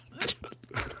teeth.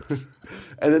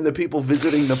 And then the people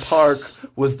visiting the park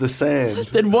was the sand.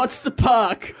 Then what's the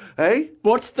park? Hey?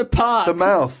 What's the park? The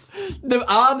mouth. The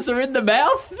arms are in the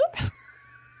mouth?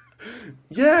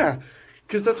 Yeah.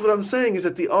 Because that's what I'm saying, is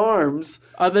that the arms...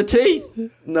 Are the teeth?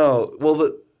 No.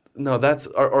 Well, no, that's...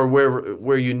 Or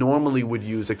where you normally would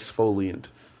use exfoliant.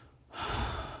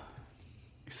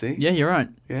 You see? Yeah, you're right.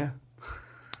 Yeah.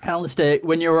 Alistair,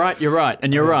 when you're right, you're right.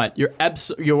 And you're right. You're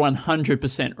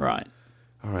 100% right.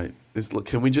 All right.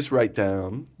 Can we just write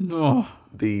down Oh.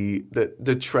 the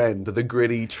trend, the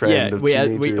gritty trend of Yeah,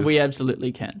 teenagers? we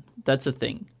absolutely can. That's a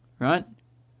thing, right?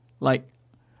 Like,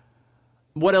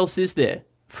 what else is there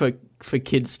for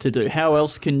kids to do? How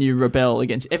else can you rebel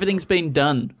against? Everything's been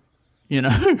done, you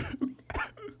know?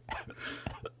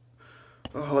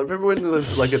 Oh, I remember when there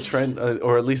was like a trend,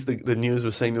 or at least the news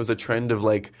was saying there was a trend of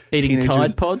like Eating teenagers.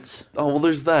 Tide Pods? Oh, well,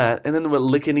 there's that. And then they were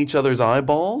licking each other's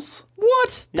eyeballs.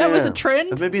 What? That was a Yeah.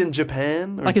 trend? Maybe in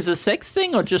Japan. Or Like as a sex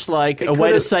thing or just like It a way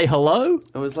to could've- say hello?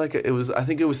 it was like, I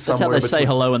think it was That's somewhere how they say between-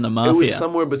 hello in the It mafia. was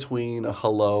somewhere between a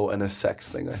hello and a sex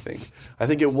thing, I think. I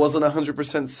think it wasn't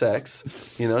 100% sex.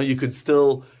 You know, you could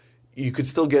still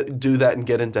do that and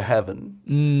get into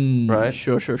heaven. Right?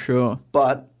 Sure.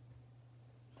 But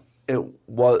it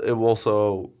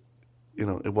also, you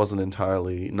know, it wasn't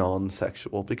entirely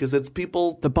non-sexual because it's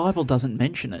people. The Bible doesn't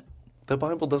mention it. The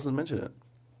Bible doesn't mention it.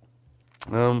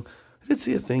 I did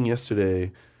see a thing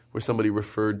yesterday where somebody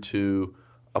referred to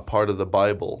a part of the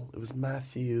Bible. It was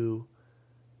Matthew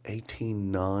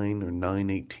 18:9 or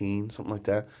 9:18, something like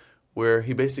that, where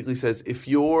he basically says, if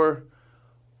your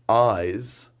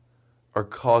eyes are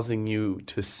causing you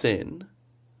to sin,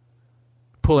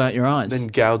 Pull out your eyes. then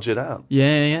gouge it out.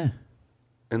 Yeah.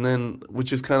 And then,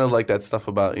 which is kind of like that stuff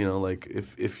about, you know, like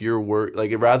if you're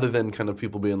like rather than kind of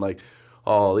people being like,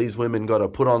 oh, these women got to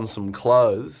put on some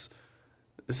clothes.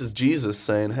 This is Jesus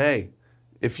saying, hey,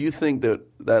 if you think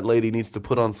that lady needs to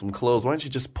put on some clothes, why don't you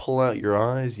just pull out your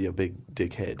eyes, you big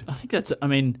dickhead? I think that's, I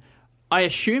mean, I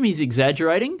assume he's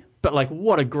exaggerating, but like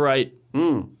what a great,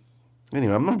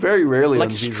 Anyway, I'm very rarely like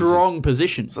on Jesus'. strong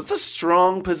position. That's a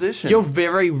strong position. You're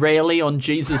very rarely on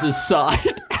Jesus' side.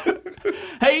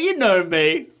 Hey, you know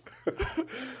me.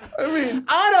 I mean,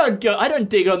 I don't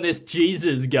dig on this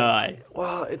Jesus guy.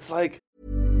 well, it's like,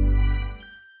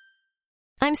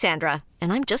 I'm Sandra,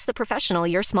 and I'm just the professional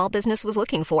your small business was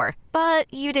looking for.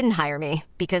 But you didn't hire me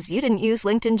because you didn't use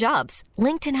LinkedIn Jobs.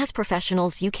 LinkedIn has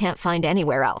professionals you can't find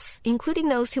anywhere else, including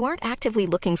those who aren't actively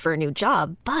looking for a new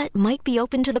job, but might be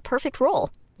open to the perfect role,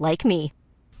 like me.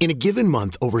 In a given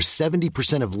month, over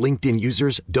 70% of LinkedIn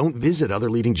users don't visit other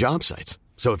leading job sites.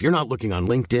 So if you're not looking on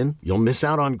LinkedIn, you'll miss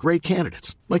out on great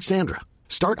candidates like Sandra.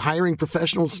 Start hiring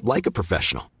professionals like a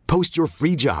professional. Post your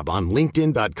free job on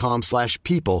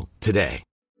linkedin.com/people today.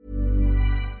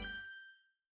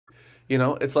 you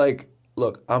know, it's like,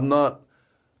 look,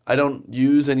 I don't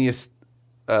use any,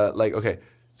 okay,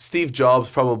 Steve Jobs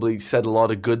probably said a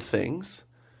lot of good things,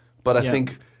 but I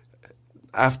think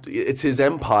after it's his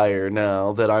empire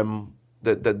now that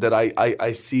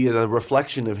I see as a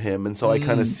reflection of him, and so I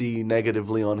kind of see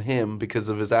negatively on him because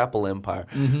of his Apple empire.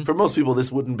 For most people, this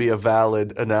wouldn't be a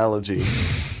valid analogy.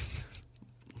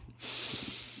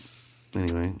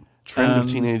 Anyway, trend of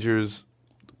teenagers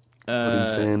putting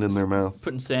sand in their mouth.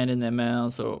 Putting sand in their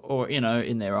mouths or you know,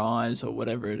 in their eyes or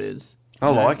whatever it is. I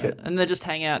You know, like it. And they just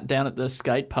hang out down at the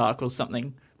skate park or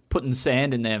something, putting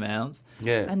sand in their mouths.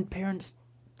 Yeah. And parents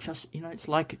just, you know, it's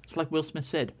like Will Smith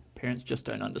said, parents just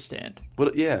don't understand.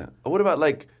 What about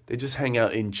like they just hang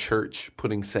out in church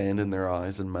putting sand in their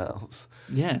eyes and mouths?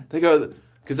 Yeah. They go,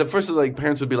 because at first like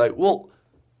parents would be like, well,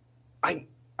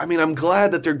 I mean, I'm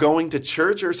glad that they're going to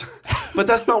church, but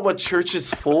that's not what church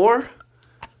is for.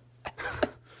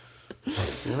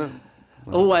 You know?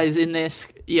 Always in there,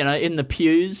 you know, in the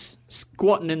pews,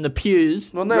 squatting in the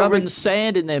pews, Well, no, rubbing Rick-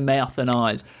 sand in their mouth and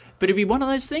eyes. But it'd be one of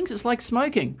those things, it's like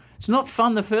smoking. It's not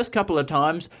fun the first couple of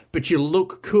times, but you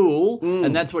look cool,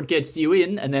 and that's what gets you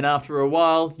in, and then after a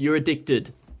while, you're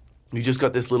addicted. You just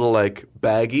got this little like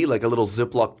baggie, like a little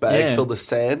Ziploc bag Yeah. filled with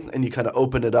sand, and you kind of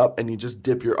open it up and you just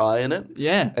dip your eye in it.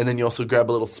 Yeah. And then you also grab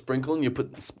a little sprinkle and you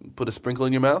put a sprinkle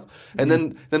in your mouth. And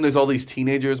then there's all these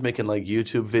teenagers making like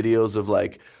YouTube videos of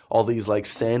like all these like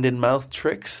sand in mouth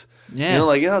tricks. Yeah. You know,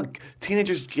 like, you know,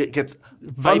 teenagers get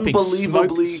Vaping,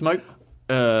 unbelievably smoke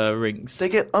rings. they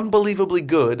get unbelievably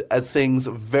good at things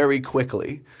very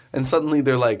quickly, and suddenly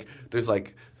they're like, there's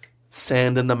like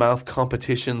sand in the mouth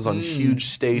competitions on huge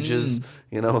stages,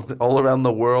 you know, all around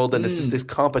the world, and it's just this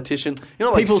competition, you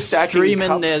know, like People stacking streaming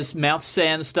cups. their mouth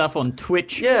sand stuff on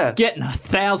Twitch. Yeah. Getting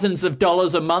thousands of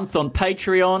dollars a month on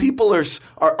Patreon. People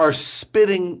are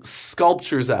spitting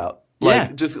sculptures out,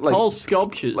 like just like whole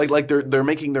sculptures. like they're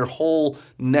making their whole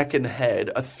neck and head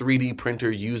a 3D printer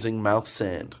using mouth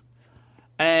sand.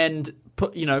 And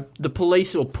you know, the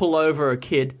police will pull over a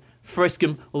kid, frisk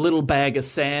him, a little bag of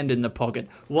sand in the pocket.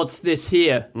 What's this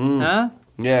here? Huh?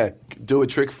 Yeah, do a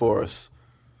trick for us.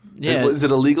 Yeah. Is it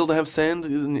illegal to have sand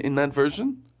in that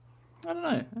version? I don't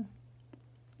know.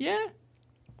 Yeah.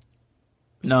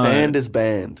 No. Sand is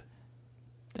banned.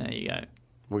 There you go.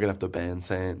 We're going to have to ban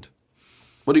sand.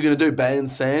 What are you going to do, ban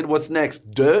sand? What's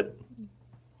next, dirt?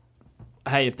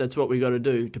 Hey, if that's what we got to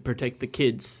do to protect the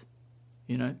kids,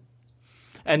 you know.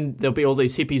 And there'll be all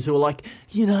these hippies who are like,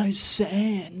 you know,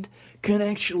 sand can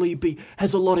actually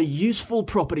has a lot of useful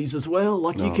properties as well.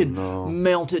 Like you can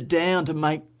melt it down to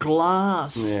make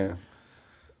glass. Yeah.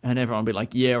 And everyone will be like,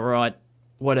 yeah, right.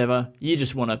 whatever. You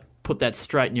just want to put that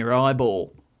straight in your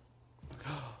eyeball.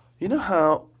 You know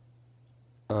how,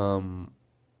 how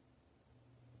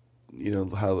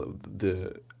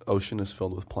the ocean is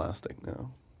filled with plastic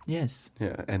now? Yes.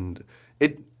 Yeah, and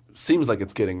it seems like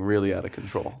it's getting really out of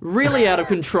control. Really out of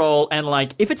control, and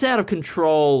like if it's out of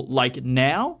control like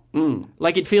now,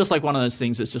 like it feels like one of those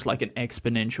things that's just like an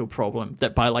exponential problem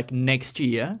that by like next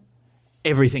year,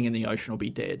 everything in the ocean will be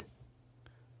dead.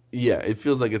 Yeah, it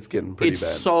feels like it's getting pretty It's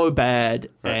bad. so bad,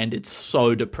 and it's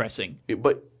so depressing.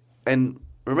 And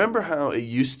remember how it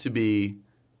used to be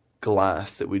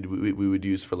glass that we would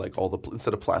use for like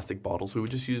instead of plastic bottles, we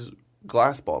would just use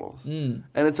glass bottles. And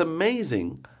it's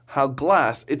amazing how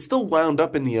glass, it's still wound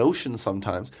up in the ocean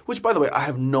sometimes, which, by the way, I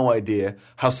have no idea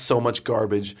how so much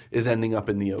garbage is ending up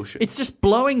in the ocean. It's just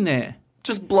blowing there.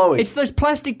 Just blowing. It's those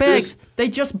plastic bags. They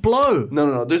just blow.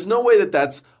 No. There's no way that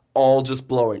that's all just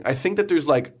blowing. I think that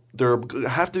there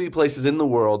have to be places in the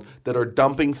world that are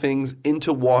dumping things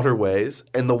into waterways,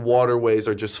 and the waterways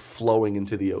are just flowing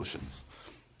into the oceans.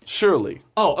 Surely.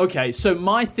 Oh, okay. So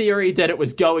my theory that it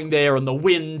was going there on the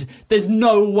wind, there's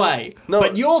no way. No.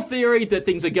 But your theory that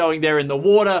things are going there in the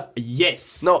water,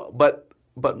 yes. No, but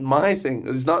my thing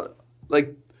is not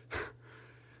like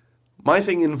my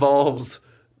thing involves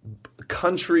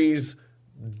countries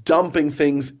dumping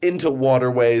things into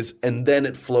waterways and then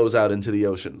it flows out into the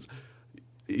oceans.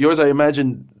 Yours, I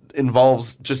imagine,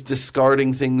 involves just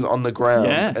discarding things on the ground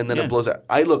and then it blows out.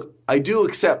 I do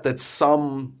accept that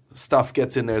some stuff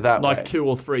gets in there that way. Like 2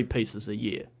 or 3 pieces a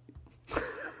year.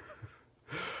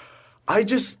 I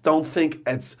just don't think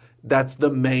that's the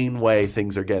main way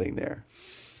things are getting there.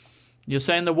 You're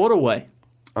saying the waterway.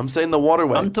 I'm saying the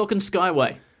waterway. I'm talking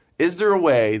skyway. Is there a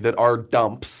way that our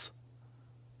dumps...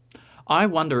 I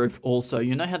wonder if also,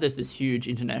 you know how there's this huge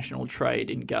international trade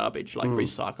in garbage, like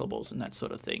recyclables and that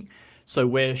sort of thing. So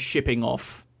we're shipping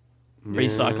off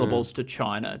recyclables to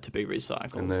China to be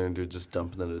recycled. And then they're just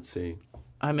dumping it at sea.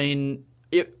 I mean,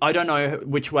 I don't know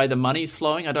which way the money's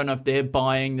flowing. I don't know if they're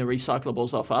buying the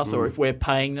recyclables off us or if we're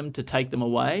paying them to take them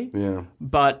away. Yeah.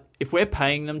 But if we're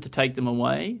paying them to take them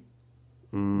away,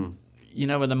 you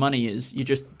know where the money is. You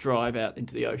just drive out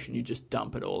into the ocean, you just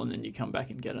dump it all, and then you come back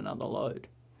and get another load.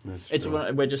 That's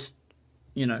true. We're just,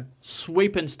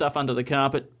 sweeping stuff under the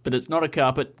carpet, but it's not a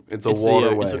carpet. It's a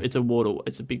waterway. It's a water.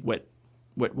 It's a big wet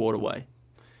waterway,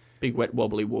 big wet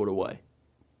wobbly waterway.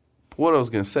 What I was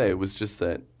going to say was just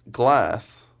that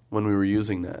glass, when we were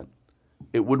using that,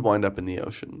 it would wind up in the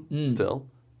ocean still,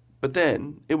 but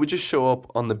then it would just show up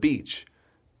on the beach,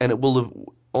 and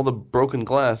all the broken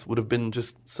glass would have been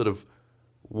just sort of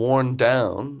worn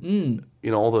down.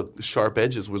 All the sharp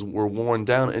edges were worn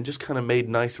down and just kind of made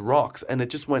nice rocks, and it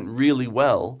just went really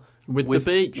well with the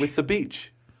beach. With the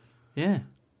beach. Yeah.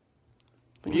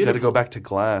 You got to go back to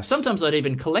glass. Sometimes I'd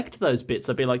even collect those bits.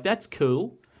 I'd be like, that's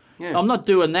cool. Yeah. I'm not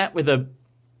doing that with a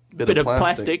bit of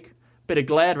plastic. Bit of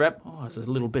Glad wrap. Oh, there's a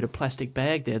little bit of plastic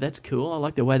bag there. That's cool. I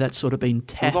like the way that's sort of been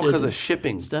tattered. It's all because of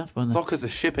shipping. Stuff. It's all because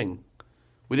of shipping.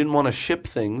 We didn't want to ship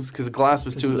things because glass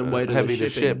was too heavy to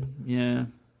ship. Yeah.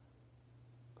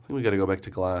 I think we got to go back to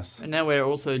glass. And now we're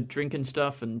also drinking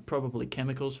stuff and probably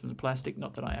chemicals from the plastic.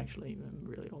 Not that I actually am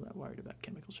really all that worried about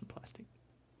chemicals from plastic.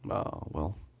 Oh,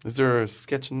 well. Is there a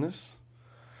sketch in this?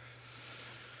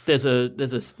 There's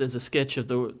a sketch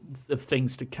of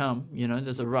things to come.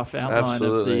 There's a rough outline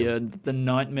Absolutely. of the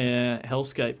nightmare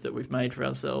hellscape that we've made for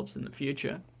ourselves in the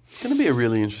future. It's going to be a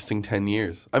really interesting 10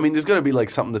 years. I mean, there's got to be like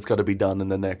something that's got to be done in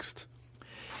the next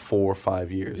 4 or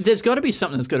 5 years. There's got to be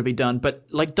something that's got to be done, but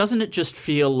like, doesn't it just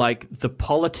feel like the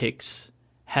politics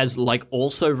has like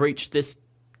also reached this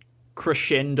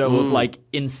crescendo of like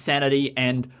insanity,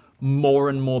 and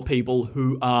more people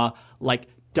who are like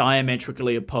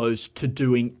diametrically opposed to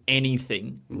doing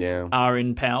anything are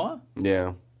in power?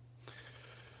 Yeah.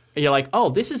 You're like, oh,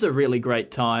 this is a really great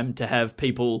time to have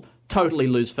people totally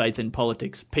lose faith in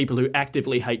politics, people who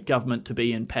actively hate government to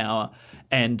be in power,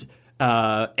 and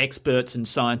experts and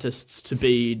scientists to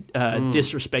be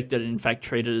disrespected and in fact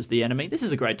treated as the enemy. This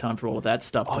is a great time for all of that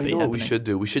stuff to be happening. What we should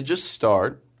do? We should just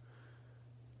start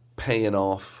paying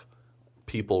off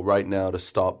people right now to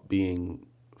stop being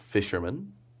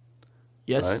fishermen.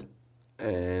 Yes. Right?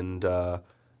 And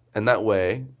that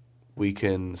way we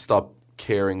can stop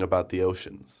caring about the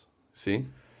oceans. See?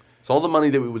 So all the money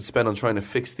that we would spend on trying to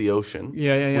fix the ocean,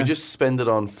 we just spend it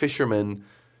on fishermen,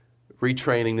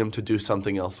 retraining them to do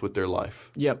something else with their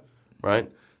life. Yep.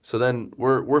 Right? So then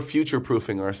we're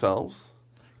future-proofing ourselves.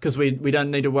 Because we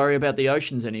don't need to worry about the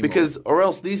oceans anymore. Or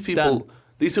else these people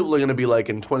are going to be like,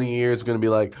 in 20 years, we're going to be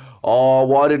like, oh,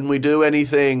 why didn't we do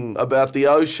anything about the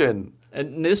ocean?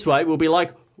 And this way we'll be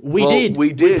like, We Well, did.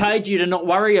 we did. We paid you to not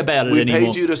worry about it We anymore.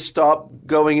 paid you to stop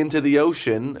going into the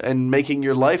ocean and making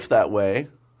your life that way.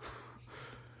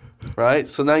 Right?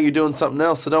 So now you're doing something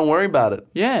else, so don't worry about it.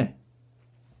 Yeah.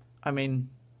 I mean,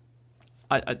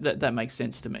 that makes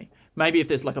sense to me. Maybe if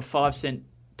there's like a 5-cent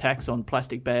tax on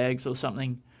plastic bags or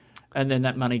something, and then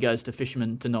that money goes to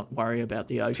fishermen to not worry about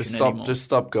the ocean anymore. Just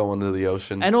stop going to the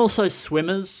ocean. And also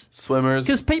swimmers. Swimmers.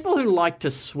 Because people who like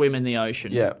to swim in the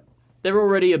ocean, Yeah. they're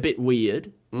already a bit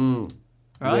weird. Right?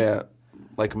 Yeah.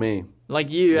 Like me. Like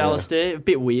you, Alistair, a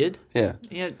bit weird. Yeah.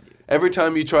 Yeah, Every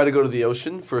time you try to go to the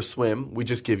ocean for a swim, we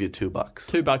just give you $2.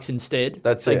 $2 instead.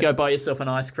 That's so it. Go buy yourself an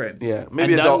ice cream. Yeah,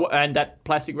 maybe and a doll- and that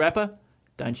plastic wrapper,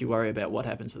 don't you worry about what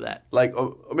happens to that. Like,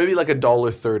 or maybe like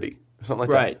 $1.30 or something like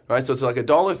Right. that. Right? So it's like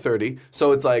 $1.30.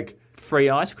 So it's like, Free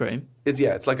ice cream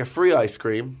it's like a free ice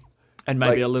cream. and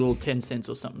maybe Like- a little 10 cents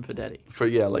or something for daddy. For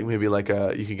like maybe like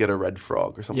you could get a red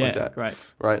frog or something like Yeah, that.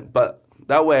 great. Right, but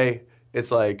that way it's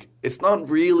like it's not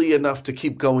really enough to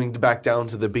keep going back down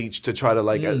to the beach to try to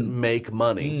like make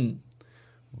money,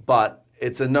 but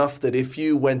it's enough that if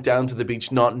you went down to the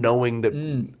beach not knowing that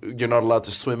you're not allowed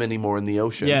to swim anymore in the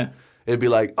ocean, Yeah. it'd be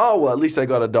like, oh well, at least I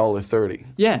got $1.30.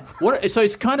 Yeah. So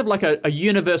it's kind of like a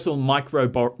universal micro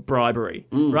bribery,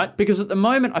 right? Because at the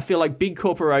moment, I feel like big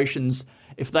corporations,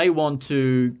 if they want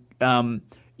to,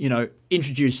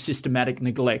 introduce systematic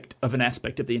neglect of an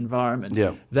aspect of the environment,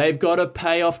 Yeah. they've got to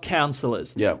pay off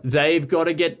councillors. Yeah. They've got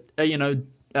to get,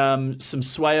 some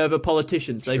sway over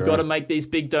politicians. They've Sure. got to make these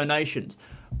big donations.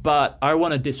 But I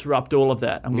want to disrupt all of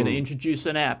that. I'm going to introduce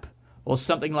an app or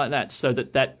something like that so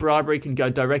that bribery can go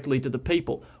directly to the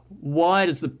people. Why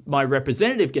does my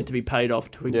representative get to be paid off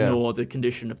to ignore the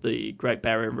condition of the Great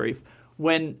Barrier Reef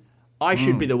when I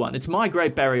should be the one? It's my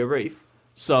Great Barrier Reef.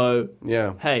 So,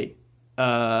 Yeah. hey,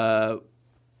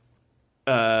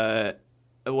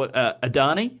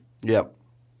 Adani, Yep.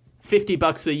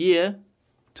 $50 a year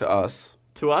To us.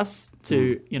 to us,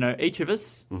 to each of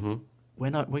us. Mm-hmm.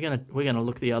 We're gonna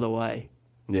look the other way.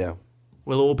 Yeah.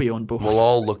 We'll all be on board. We'll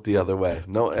all look the other way.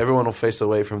 No, everyone will face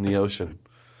away from the ocean.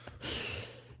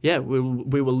 Yeah, we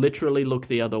will literally look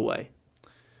the other way.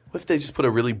 What if they just put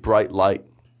a really bright light?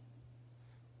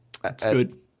 It's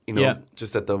good. Yeah.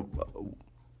 Just at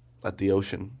the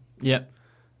ocean, Yeah,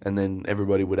 and then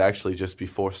everybody would actually just be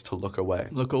forced to look away.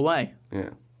 look away. Yeah.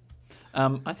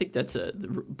 I think that's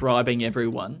bribing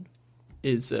everyone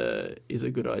is a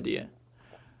good idea,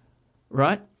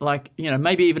 right? Like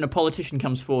maybe even a politician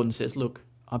comes forward and says, "Look,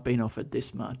 I've been offered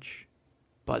this much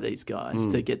by these guys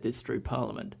to get this through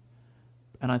Parliament,"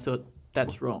 and I thought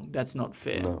that's wrong. That's not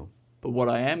fair. No. But what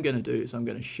I am going to do is I'm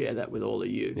going to share that with all of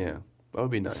you. Yeah. That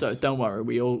would be nice. So don't worry,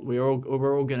 we're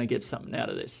all going to get something out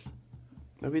of this.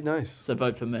 That'd be nice. So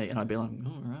vote for me, and I'd be like,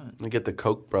 all right. And get the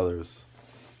Koch brothers.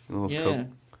 Those Yeah. Koch.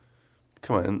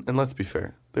 Come on, and let's be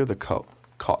fair. They're the Koch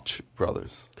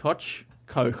brothers. Koch,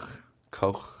 Koch,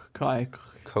 Koch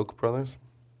Koch, brothers.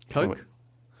 Koch,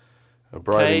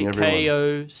 Bribing everyone.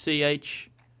 Koche.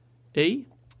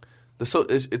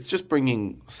 It's just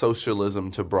bringing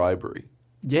socialism to bribery.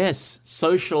 Yes,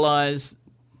 socialize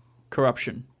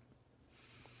corruption.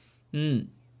 And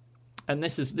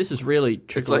this is really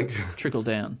trickle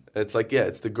down. It's like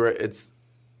it's the great it's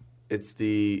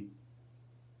the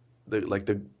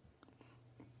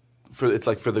for the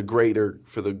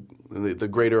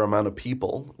greater amount of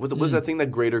people. Was that thing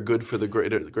that greater good for the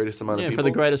greatest amount of people? For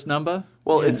the greatest number.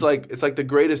 Well, Yeah. it's like the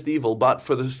greatest evil, but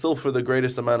for the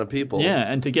greatest amount of people. Yeah,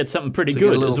 and to get something pretty To get a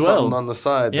good little as well. something on the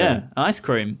side. Yeah, then. ice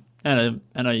cream and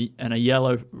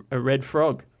a red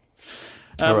frog.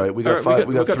 All right, we got five.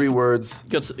 We got 3 words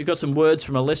Got some words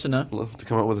from a listener. to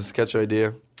come up with a sketch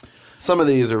idea. Some of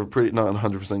these are not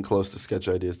 100% close to sketch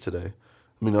ideas today.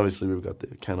 I mean, obviously we've got the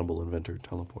cannibal inventor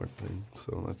teleport thing,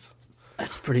 so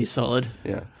That's pretty solid.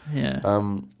 yeah. Yeah. I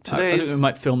think we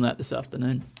might film that this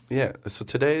afternoon. Yeah. So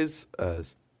today's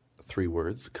 3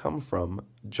 words come from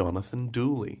Jonathan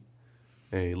Dooley,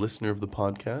 a listener of the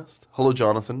podcast. Hello,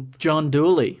 Jonathan. John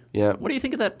Dooley. Yeah. What do you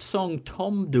think of that song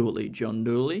Tom Dooley, John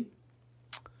Dooley?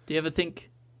 Do you ever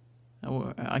think,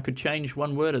 I could change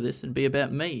one word of this and be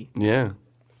about me? Yeah.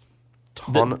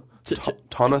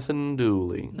 Jonathan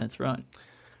Dooley. That's right.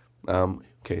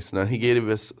 Okay, so now he gave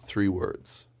us 3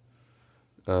 words.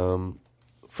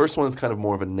 First one is kind of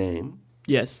more of a name.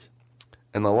 Yes.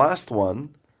 And the last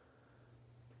one,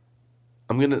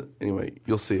 anyway,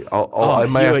 you'll see. I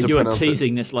might have to you are pronounce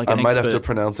teasing it. this like I an might have to expert.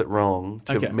 pronounce it wrong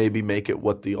to Okay. maybe make it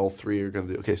what all 3 are going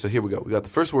to do. Okay, so here we go. We got the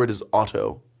first word is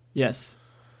auto. Yes.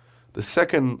 The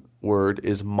second word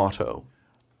is motto.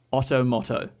 Otto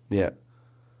Motto. Yeah.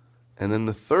 And then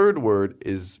the third word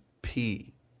is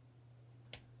P.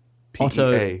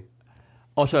 Otto. P-E-A.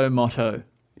 Otomoto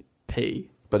P,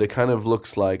 But it kind of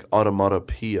looks like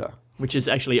automatopoeia. which is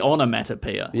actually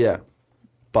onomatopoeia. Yeah.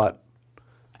 But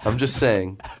I'm just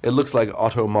saying, it looks like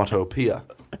automatopoeia.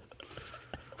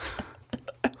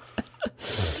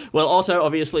 Well, Otto,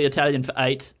 obviously Italian for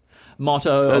 8.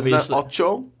 Motto, Isn't that obviously.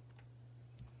 ocho?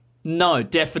 No,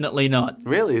 definitely not.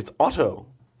 Really? It's Otto.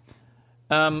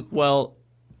 Well,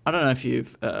 I don't know if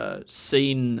you've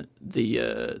seen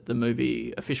the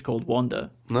movie A Fish Called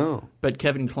Wanda, No. but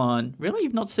Kevin Kline. Really,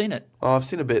 you've not seen it? Oh, I've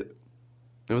seen a bit.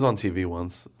 It was on TV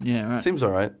once. Yeah, right. Seems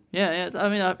all right. Yeah. I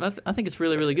mean, I think it's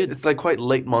really, really good. It's like quite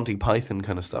late Monty Python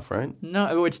kind of stuff, right?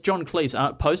 No, it's John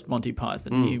Cleese, post Monty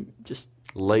Python. He just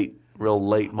Real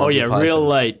late Monty Python. real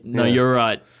late. No, Yeah. you're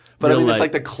right. But real I mean, late. it's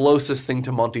like the closest thing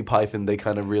to Monty Python they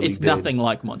kind of really It's did. nothing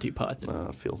like Monty Python.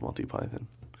 It feels Monty Python.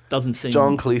 Doesn't seem.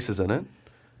 John Cleese is in it. And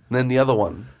then the other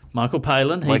one, Michael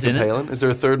Palin, he's Michael in it. Palin. Is there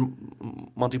a third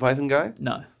Monty Python guy?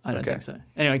 No, I don't Okay. think so.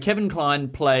 Anyway, Kevin Kline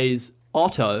plays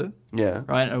Otto. Yeah.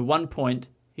 Right. At one point,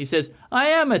 he says, "I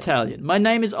am Italian. My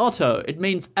name is Otto. It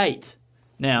means 8."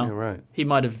 Now, Yeah, right. he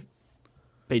might have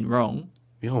been wrong,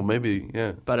 Oh, maybe.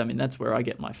 Yeah. but I mean that's where I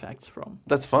get my facts from.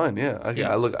 That's fine. Yeah. Okay.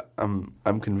 Yeah.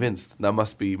 I'm convinced that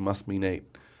must mean 8.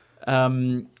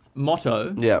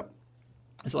 Motto Yeah.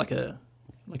 is like a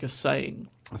saying.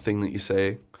 A thing that you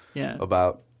say Yeah.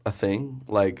 about a thing,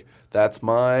 like that's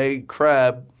my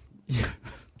crab.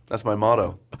 That's my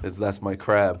motto. That's my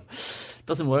crab.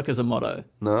 Doesn't work as a motto.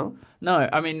 No. No,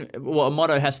 I mean, well, a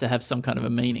motto has to have some kind of a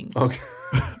meaning. Okay.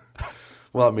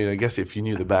 Well, I mean, I guess if you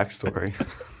knew the backstory.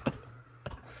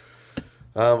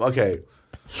 Okay.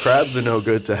 Crabs are no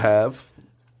good to have.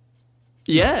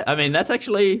 Yeah, I mean, that's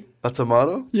actually, That's a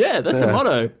motto? that's a Yeah.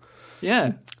 motto.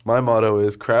 Yeah. My motto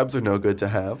is crabs are no good to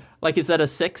have. Like, is that a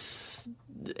sex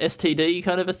STD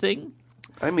kind of a thing?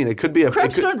 I mean, it could be a...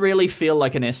 Crabs it could- don't really feel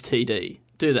like an STD,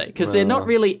 do they? Because they're not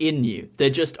really in you. They're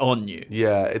just on you.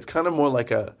 Yeah, it's kind of more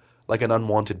like an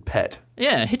unwanted pet.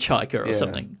 Yeah, hitchhiker or Yeah.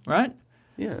 something, right?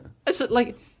 Yeah. It's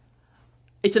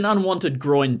an unwanted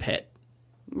groin pet.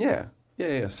 Yeah.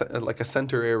 Yeah. Like a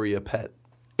center area pet.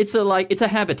 It's a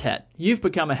habitat. You've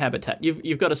become a habitat.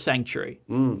 You've got a sanctuary.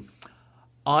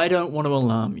 I don't want to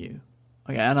alarm you.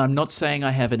 Okay, and I'm not saying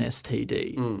I have an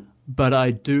STD, but I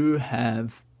do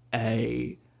have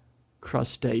a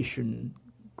crustacean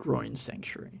groin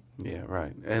sanctuary. Yeah,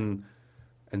 right. And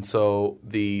so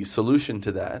the solution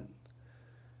to that,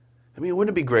 I mean,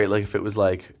 wouldn't it be great like if it was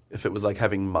like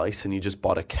having mice and you just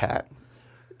bought a cat?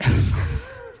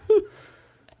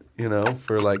 You know,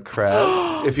 for like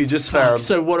crabs. If you just found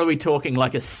So what are we talking?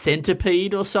 Like a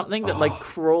centipede or something that like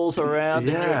crawls around?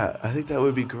 in your- Yeah, I think that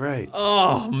would be great.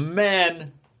 Oh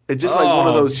man. It's just like one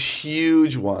of those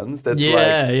huge ones that's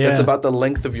Yeah, yeah. that's about the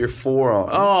length of your forearm.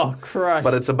 Oh Christ.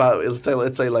 But it's about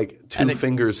let's say like 2 And it-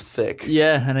 fingers thick.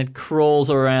 yeah, and it crawls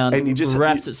around And you just-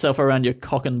 wraps itself around your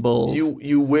cock and balls.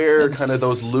 You wear That's- kind of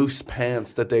those loose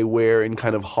pants that they wear in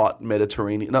kind of hot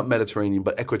Mediterranean, not Mediterranean,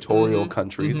 but equatorial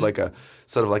countries, like a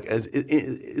sort of like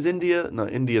is India? No,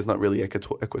 India's not really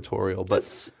equatorial,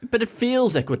 but But it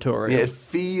feels equatorial. yeah, it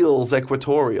feels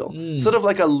equatorial, sort of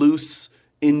like a loose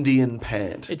Indian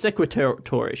pant. It's equatorial.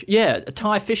 Yeah, a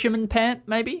Thai fisherman pant,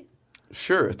 maybe?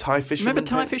 Sure, a Thai fisherman. Remember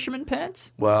Thai pant? fisherman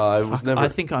pants? Well, I was never. I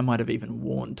think I might have even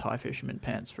worn Thai fisherman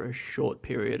pants for a short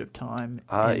period of time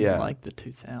in yeah. like the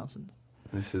 2000s.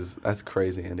 That's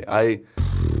crazy, Andy.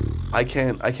 I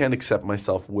can't accept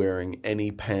myself wearing any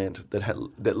pant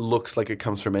that looks like it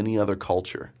comes from any other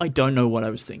culture. I don't know what I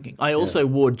was thinking. I also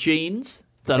wore jeans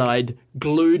that I'd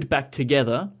glued back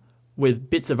together with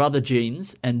bits of other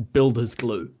jeans and builder's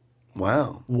glue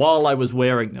Wow, while I was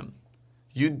wearing them.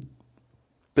 you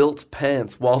built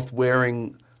pants whilst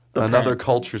wearing another pant.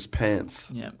 culture's pants.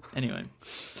 Yeah. Anyway.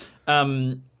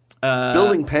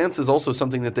 Building pants is also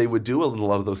something that they would do in a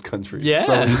lot of those countries. Yeah.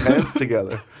 Sewing pants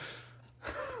together.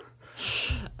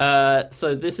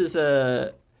 So this is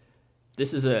a.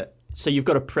 So you've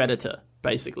got a predator.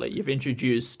 Basically, you've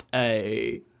introduced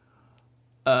a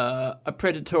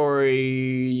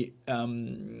predatory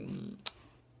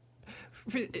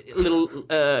little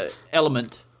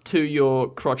element to your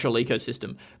crotchal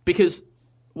ecosystem. Because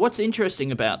what's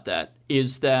interesting about that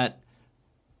is that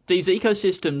these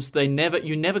ecosystems,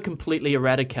 you never completely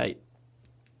eradicate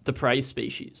the prey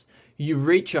species. You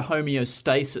reach a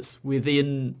homeostasis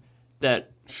within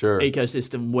that Sure.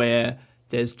 ecosystem where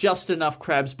there's just enough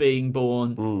crabs being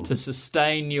born to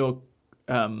sustain your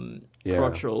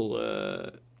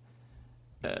crotchal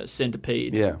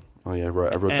centipede. Yeah. Oh yeah. I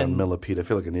wrote down And- millipede. I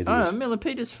feel like an idiot. Oh,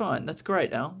 millipede is fine. That's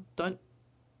great, Al.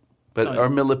 But are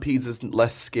millipedes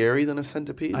less scary than a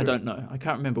centipede? I don't know. I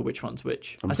can't remember which one's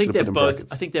which. I'm I just think gonna they're put in both.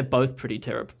 brackets. I think they're both pretty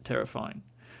terrifying.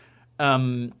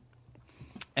 And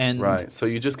Right. So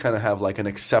you just kind of have like an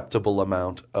acceptable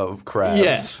amount of crabs.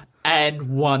 yeah, and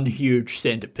one huge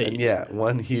centipede. And yeah,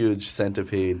 one huge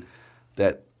centipede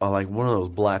that are like one of those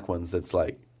black ones that's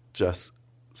like just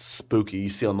spooky. You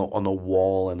see on the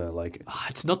wall and like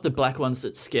It's not the black ones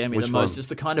that scare me Which the most. one? It's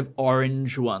the kind of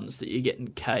orange ones that you get in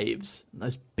caves.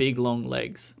 Those big long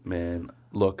legs. man.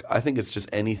 Look, I think it's just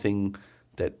anything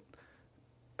that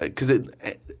because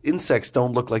insects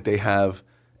don't look like they have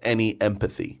any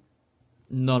empathy.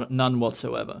 None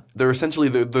whatsoever. They're essentially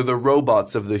they're the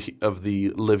robots of the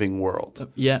living world.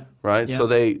 Yeah. Right? Yeah. So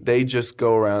they just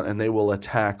go around and they will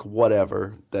attack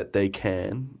whatever that they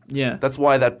can. Yeah. That's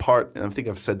why that part, and I think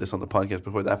I've said this on the podcast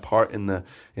before, that part in the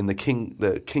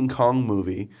King Kong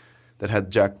movie that had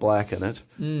Jack Black in it,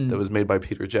 that was made by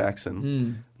Peter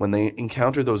Jackson, when they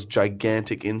encounter those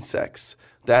gigantic insects,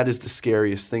 that is the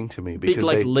scariest thing to me Big because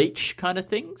like leech kind of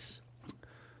things.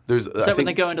 there's Is that when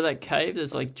they go into that cave?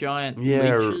 There's like giant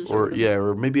yeah leeches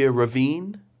or maybe a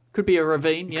ravine, could be a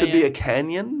ravine. Yeah, could yeah. be a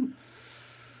canyon.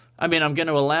 I mean, I'm going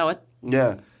to allow it.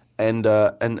 Yeah. And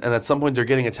at some point they're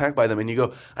getting attacked by them, and you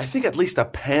go, I think at least a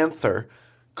panther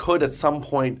could at some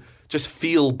point just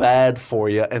feel bad for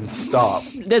you and stop.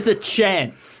 There's a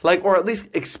chance. Like, or at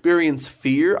least experience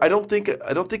fear. I don't think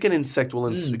an insect will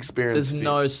experience There's fear.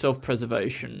 no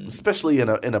self-preservation. Especially in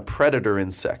a predator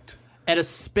insect. And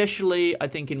especially, I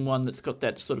think, in one that's got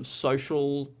that sort of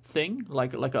social thing,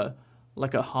 like a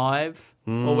hive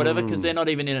or whatever, because they're not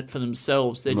even in it for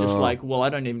themselves. They're just like, well, I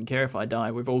don't even care if I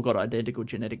die. We've all got identical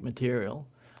genetic material.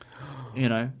 You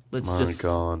know, let's My just.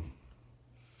 God.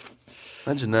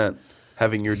 Imagine that.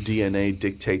 Having your DNA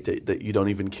dictate that you don't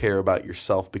even care about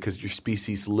yourself because your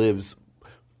species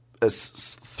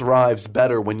thrives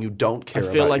better when you don't care I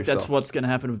about feel like yourself. that's what's going to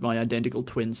happen with my identical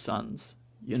twin sons.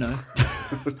 You know,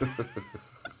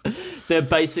 they're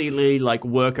basically like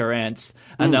worker ants,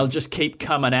 and they'll just keep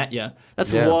coming at you.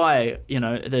 That's Yeah. why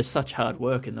there's such hard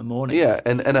work in the mornings. Yeah,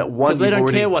 and at one because they you've don't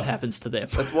already, care what happens to them.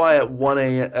 That's why at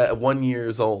 1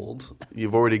 years old,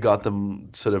 you've already got them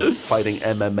sort of fighting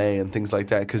MMA and things like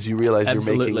that because you realize you're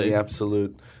making Absolutely. the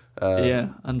absolute.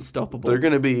 Unstoppable. They're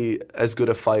going to be as good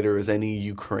a fighter as any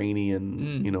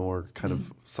Ukrainian, or kind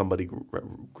of somebody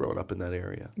growing up in that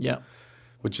area, Yeah.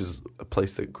 which is a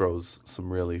place that grows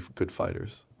some really good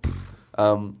fighters.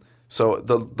 So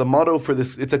the motto for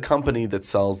this, it's a company that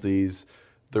sells these.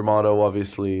 Their motto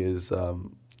obviously is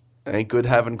 "Ain't good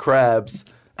having crabs,"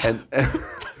 and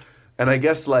I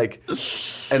guess like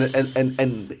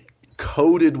and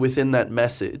coded within that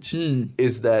message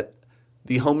is that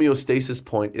the homeostasis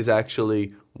point is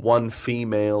actually one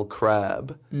female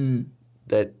crab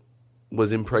that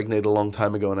was impregnated a long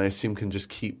time ago, and I assume can just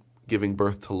keep giving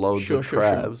birth to loads of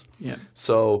crabs. Sure. Yeah.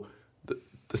 So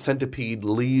the centipede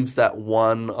leaves that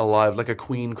one alive like a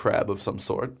queen crab of some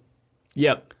sort.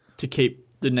 Yep. To keep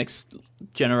the next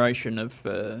generation of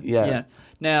Yeah.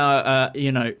 Now That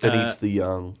eats eats the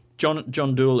young.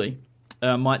 John Dooley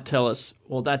might tell us.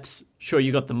 Well, that's sure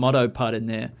you got the motto part in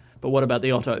there, but what about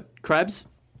the Otto crabs?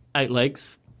 8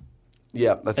 legs.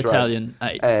 Yeah, that's Italian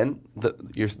right. 8. And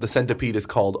the centipede is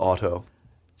called Otto.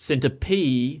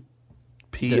 Centipede.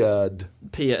 Piad.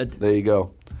 There you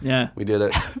go. Yeah. We did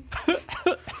it.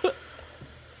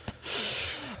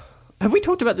 Have we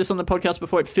talked about this on the podcast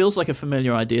before? It feels like a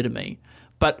familiar idea to me.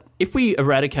 But if we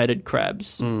eradicated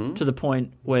crabs to the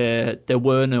point where there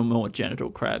were no more genital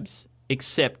crabs,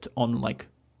 except on like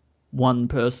one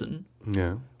person,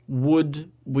 Yeah.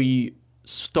 would we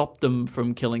stop them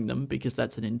from killing them because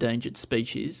that's an endangered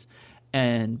species,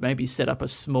 and maybe set up a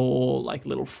small like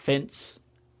little fence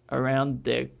around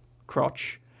their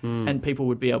crotch, and people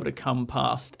would be able to come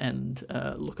past and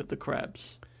look at the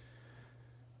crabs?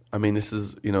 I mean, this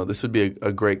would be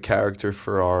a great character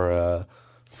for our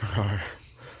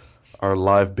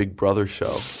live Big Brother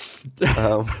show.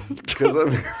 Because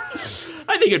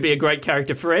I think it'd be a great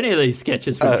character for any of these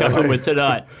sketches we've come up with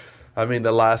tonight. I mean,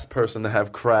 the last person to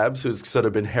have crabs who's sort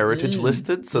of been heritage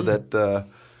listed, so that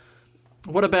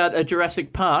What about a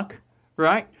Jurassic Park,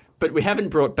 right? But we haven't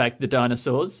brought back the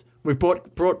dinosaurs. We've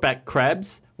brought back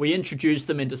crabs. We introduced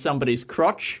them into somebody's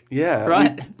crotch. yeah,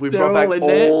 Right? we They're brought back all in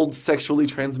there. old sexually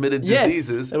transmitted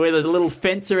diseases. Yes. Where there's a little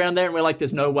fence around there, and we're like,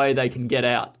 there's no way they can get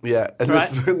out. Yeah, and Right?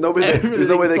 there's no way they can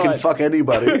Everything's fuck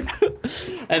anybody.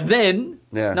 And then,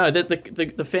 Yeah. no,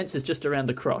 the fence is just around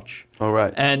the crotch. All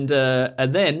right. And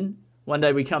then one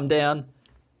day we come down,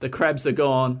 the crabs are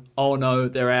gone. Oh no,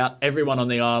 they're out. Everyone on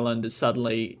the island is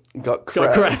suddenly Got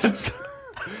got crabs. crabs.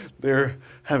 They're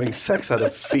having sex out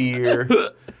of fear.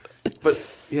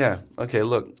 But yeah, okay.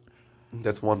 Look,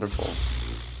 that's wonderful.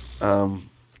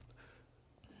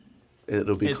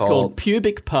 It'll be It's called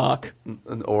Pubic Park.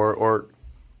 or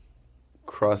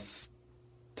crustaceous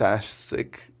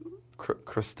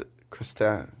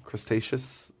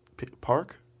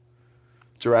park,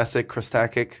 Jurassic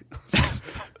crustacic,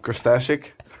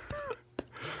 crustacic.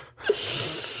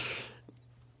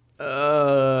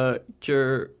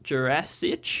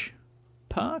 Jurassic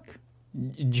Park,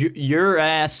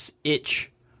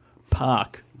 Jurassic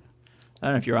Park. I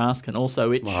don't know if you're asking.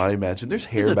 Also, itch. Well, I imagine there's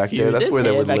hair There's a back few. there. That's There's where they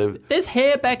hair would back- live. There's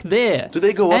hair back there. Do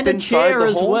they go up and a inside chair the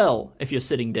as hole? well if you're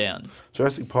sitting down?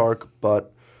 Jurassic Park,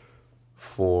 but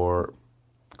for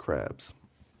crabs,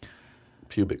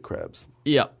 pubic crabs.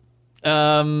 Yeah.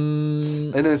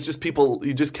 And then it's just people.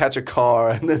 You just catch a car,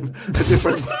 and then a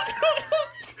different.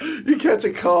 You catch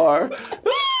a car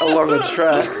along a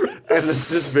track, and it's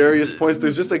just various points.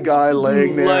 There's just a guy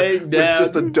laying there with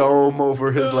just a dome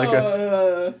over his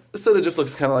sort of just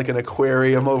looks kind of like an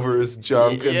aquarium over his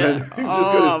junk, and then he's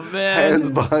just got his hands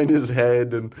behind his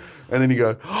head, and then you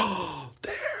go, oh,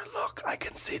 there, look, I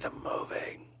can see them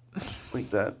moving, like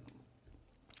that.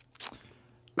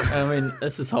 I mean,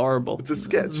 this is horrible. It's a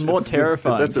sketch. More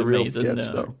terrifying that's a to real me than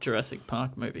sketch, though. Jurassic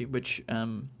Park movie, which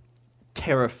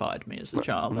terrified me as a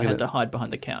child. I had to hide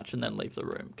behind the couch and then leave the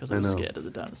room because I was scared of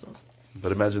the dinosaurs.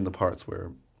 But imagine the parts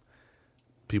where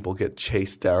people get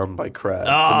chased down by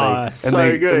crabs good.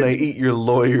 and they eat your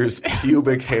lawyer's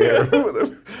pubic hair.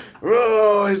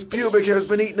 Oh, his pubic hair's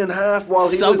been eaten in half while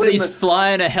Somebody's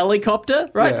flying a helicopter,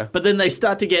 right? Yeah. But then they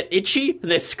start to get itchy and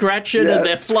they're scratching and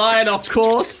they're flying off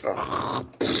course.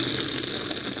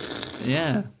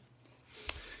 Yeah.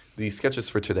 The sketches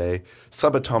for today: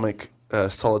 subatomic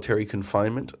solitary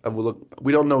confinement.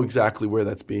 We don't know exactly where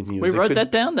that's being used. We wrote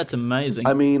that down? That's amazing.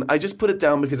 I mean, I just put it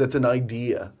down because it's an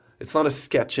idea. It's not a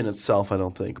sketch in itself, I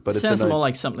don't think. But Sounds more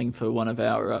like something for one of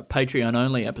our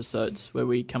Patreon-only episodes where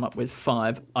we come up with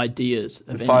 5 ideas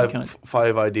of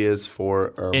five ideas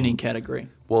for any category.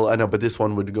 Well, I know, but this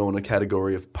one would go in a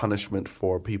category of punishment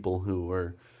for people who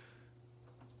are,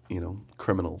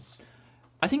 criminals.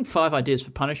 I think 5 ideas for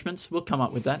punishments. We'll come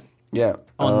up with that Yeah.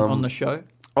 on the show.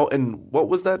 Oh, and what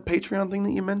was that Patreon thing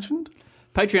that you mentioned?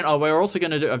 Patreon. Oh, we're also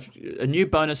going to do a new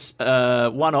bonus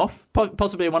one-off,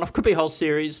 possibly a one-off. Could be a whole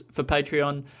series for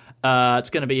Patreon. It's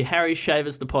going to be Harry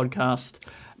Shavers, the podcast.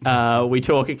 We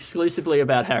talk exclusively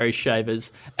about Harry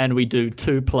Shavers, and we do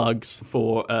 2 plugs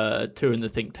for 2 in the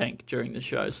Think Tank during the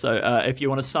show. So if you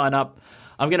want to sign up,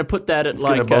 I'm going to put that at It's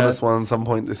going to bonus one at some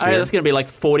point this year. That's going to be like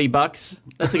 $40.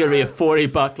 That's going to be a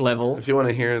 $40 level. If you want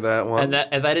to hear that one.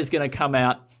 And that is going to come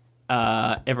out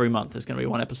every month. There's going to be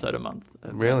 1 episode a month.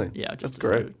 Really? Yeah. That's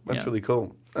great. That's really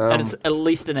cool. And it's at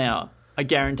least an hour. I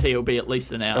guarantee it'll be at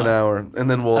least an hour. An hour, and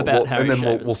then we'll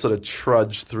Shavers. sort of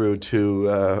trudge through two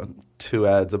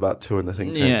ads about 2 in the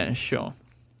Think Tank. Yeah, sure.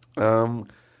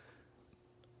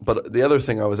 But the other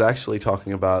thing I was actually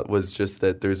talking about was just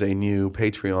that there's a new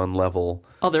Patreon level.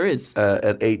 Oh, there is.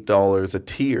 At $8 a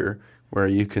tier, where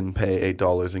you can pay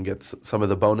 $8 and get some of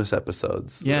the bonus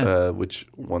episodes. Yeah. Which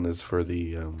one is for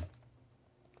the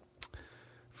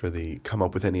come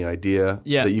up with any idea.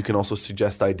 Yeah. That you can also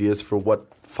suggest ideas for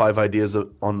 5 ideas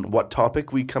on what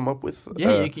topic we come up with.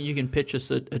 Yeah, you can pitch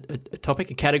us a topic,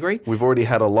 a category. We've already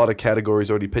had a lot of categories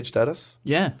already pitched at us.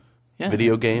 Yeah.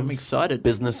 Video games. I'm excited.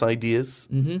 Business ideas.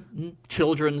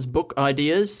 Children's book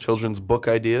ideas. Children's book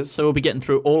ideas. So we'll be getting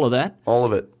through all of that. All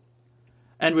of it.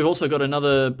 And we've also got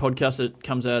another podcast that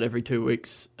comes out every 2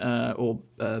 weeks or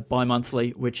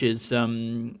bi-monthly, which is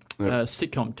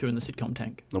sitcom, 2 in the Sitcom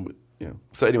Tank. Yeah.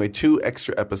 So anyway, 2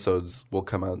 extra episodes will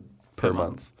come out per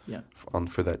month. Yeah.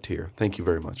 For that tier. Thank you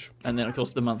very much. And then, of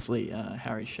course, the monthly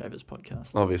Harry Shavers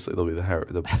podcast. Obviously, there'll be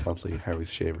the monthly Harry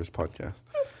Shavers podcast.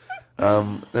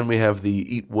 Then we have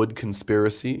the Eat Wood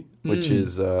Conspiracy, which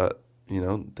is that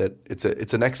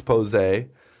it's an expose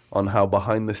on how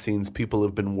behind the scenes people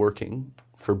have been working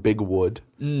for big wood,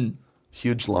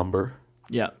 huge lumber,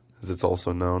 as it's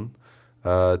also known,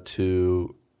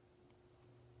 to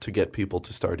get people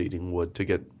to start eating wood, to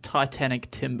get Titanic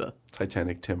timber.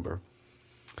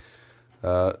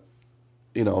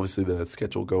 Obviously the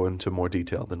sketch will go into more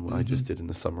detail than what I just did in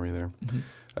the summary there.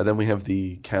 And then we have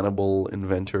the cannibal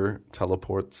inventor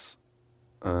teleports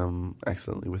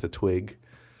accidentally with a twig.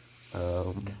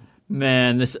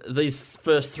 Man, these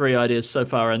first 3 ideas so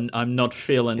far, and I'm not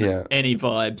feeling any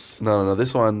vibes. No. This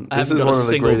is one of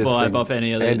the greatest vibe off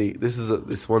any of these. Andy,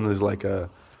 this one is like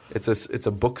it's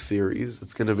a book series.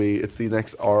 It's the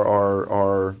next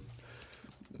RRR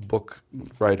book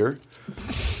writer.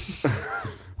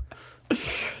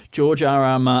 George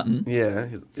R.R. Martin. Yeah,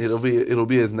 it'll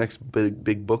be his next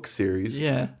big book series.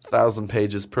 Yeah. 1,000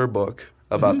 pages per book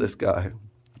about this guy.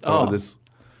 Oh. This.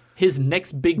 His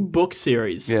next big book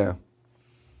series. Yeah.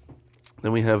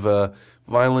 Then we have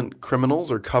violent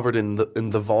criminals are covered in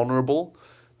the vulnerable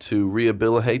to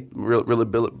rehabilitate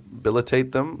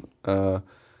them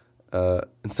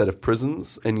instead of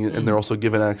prisons, and they're also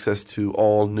given access to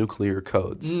all nuclear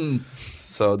codes.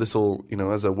 So this will,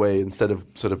 as a way, instead of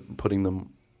sort of putting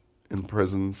them in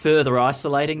prisons, Further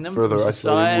isolating them from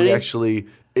society. we actually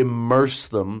immerse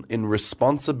them in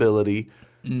responsibility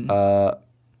and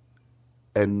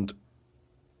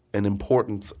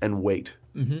importance and weight.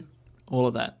 All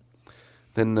of that.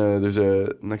 Then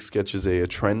next sketch is a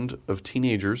trend of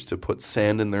teenagers to put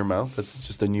sand in their mouth. That's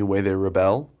just a new way they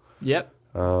rebel. Yep.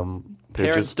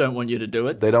 Parents don't want you to do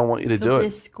it. They don't want you to do They're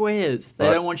it. squares. They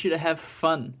don't want you to have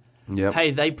fun. Yep.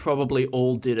 Hey, they probably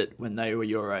all did it when they were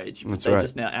your age. But That's they right.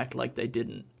 just now act like they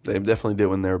didn't. They definitely did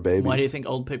when they were babies. Why do you think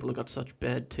old people have got such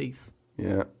bad teeth?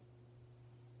 Yeah.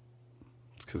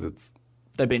 It's because it's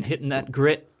They've been hitting that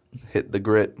grit. hit the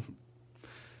grit.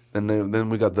 And then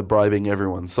we got the bribing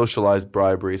everyone, socialized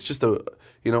bribery. It's just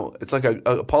it's like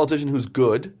a politician who's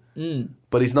good,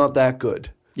 but he's not that good.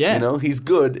 Yeah. He's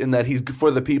good in that he's good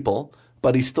for the people,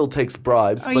 but he still takes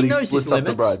bribes, but he knows his splits up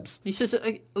the limits. bribes. He says,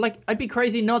 I'd be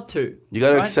crazy not to. You got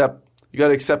to right? accept. You got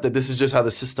to accept that this is just how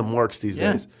the system works these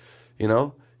Yeah. days.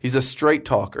 He's a straight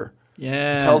talker.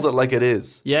 Yeah. Tells it like it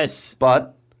is. Yes.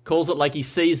 But Calls it like he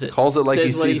sees it. calls it like he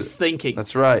Says what sees he's it. thinking.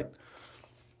 That's right.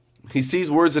 He sees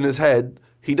words in his head.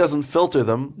 He doesn't filter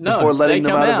them No, before letting they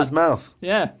them come out of out. his mouth.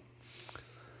 Yeah.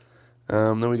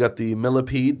 Then we got the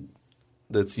millipede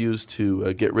that's used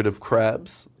to get rid of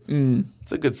crabs.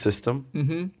 It's a good system.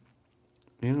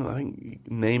 Mm-hmm. I think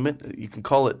name it. You can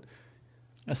call it.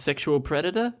 A sexual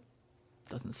predator?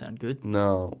 Doesn't sound good.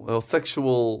 No. Well,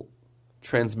 sexual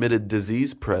transmitted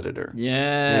disease predator.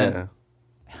 Yeah.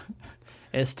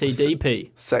 STDP.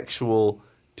 Sexual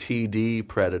TD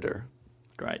predator.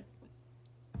 Great.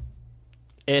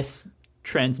 S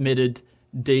transmitted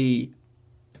D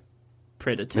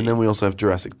predator. And then we also have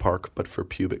Jurassic Park, but for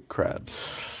pubic crabs.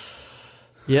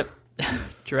 Yep.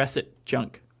 Jurassic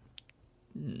junk.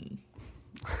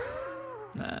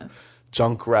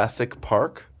 Junk-rassic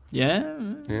Park. Yeah.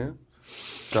 Yeah.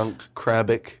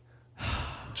 Junk-crabic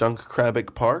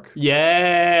Park.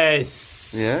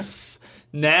 Yes. Yeah?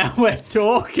 Now we're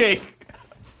talking.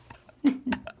 There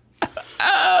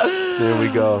we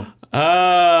go.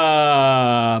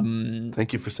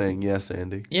 Thank you for saying yes,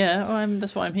 Andy. Yeah,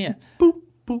 that's why I'm here. Boop,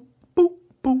 boop, boop, boop,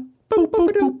 boop, boop,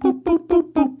 boop, boop, boop, boop, boop,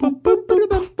 boop, boop, boop,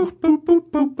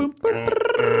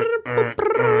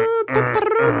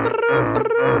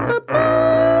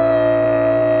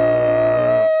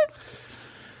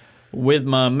 With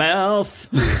my mouth.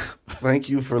 Thank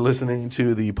you for listening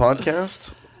to the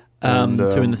podcast. Two in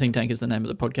the Think Tank is the name of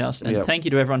the podcast. And Yep. thank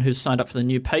you to everyone who's signed up for the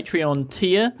new Patreon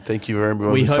tier. Thank you,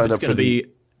 everyone We who hope signed it's up for going to the... be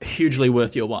hugely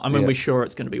worth your while. I mean, Yeah. we're sure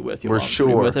it's going to be worth your We're while. It's gonna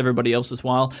be sure. worth everybody else's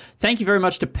while. Thank you very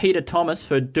much to Peter Thomas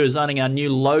for designing our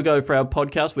new logo for our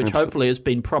podcast, which hopefully has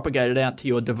been propagated out to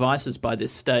your devices by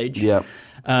this stage. Yeah.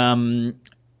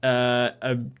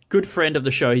 A good friend of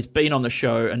the show. He's been on the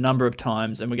show a number of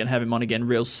times, and we're going to have him on again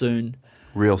real soon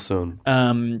Real soon.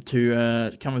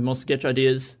 to come with more sketch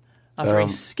ideas. After he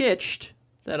sketched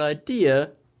that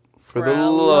idea For the our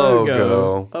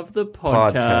logo of the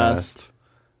podcast.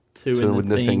 Two to in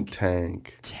the Think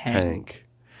Tank. Tank.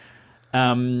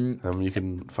 You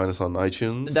can find us on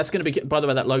iTunes. That's going to be. By the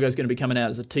way, that logo is going to be coming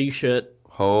out as a T-shirt.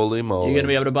 Holy moly. You're going to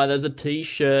be able to buy that as a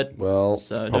T-shirt. Well,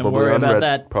 So don't probably worry on about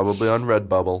that. Probably on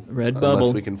Redbubble. Unless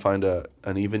Redbubble. we can find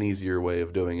an even easier way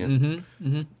of doing it.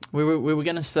 We were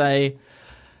going to say,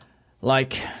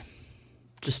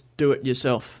 just do it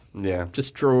yourself. Yeah.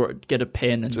 Just draw it, get a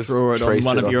pen and Just draw it on trace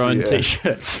one it of your onto- own yeah.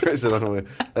 T-shirts. Trace it on the way.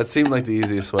 That seemed like the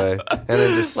easiest way. And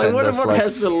then just send what us what like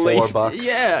has the $4. least?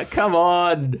 Yeah, come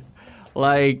on.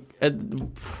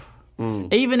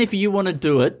 Even if you want to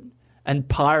do it and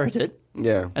pirate it,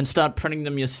 Yeah. and start printing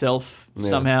them yourself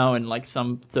somehow in like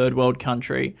some third world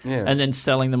country Yeah. and then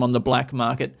selling them on the black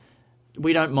market,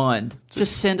 we don't mind.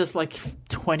 Just send us like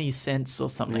 20 cents or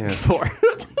something Yeah. for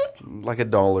it. Like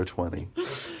 $1.20.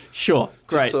 Sure,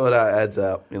 great. Just so it adds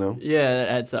up, Yeah, that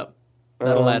adds up.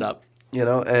 That'll add up.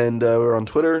 And we're on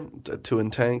Twitter, To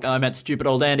and Tank. I'm at Stupid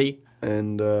Old Andy.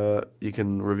 And you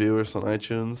can review us on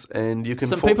iTunes. And you can...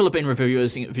 Some people have been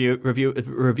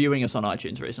reviewing us on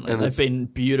iTunes recently. And They've been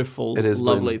beautiful, it has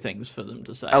lovely been things for them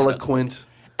to say. eloquent.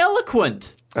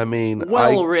 Eloquent. I mean,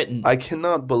 Well written. I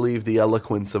cannot believe the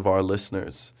eloquence of our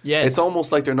listeners. Yes. It's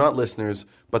almost like they're not listeners,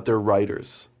 but they're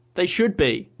writers. They should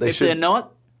be. They if should- they're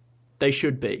not, they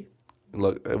should be.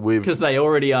 Look, Because they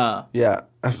already are. Yeah,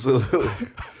 absolutely.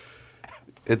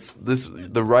 It's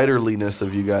the writerliness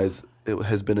of you guys. It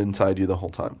has been inside you the whole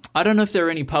time. I don't know if there are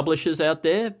any publishers out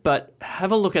there, but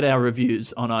have a look at our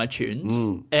reviews on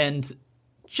iTunes and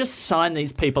just sign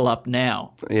these people up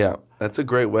now. Yeah, that's a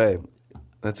great way.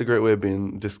 That's a great way of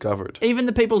being discovered. Even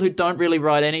the people who don't really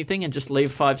write anything and just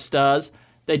leave 5 stars,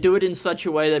 they do it in such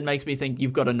a way that makes me think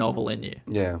you've got a novel in you.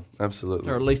 Yeah,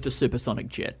 absolutely. Or at least a supersonic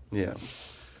jet. Yeah.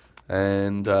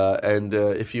 And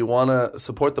if you want to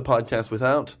support the podcast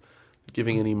without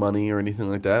giving any money or anything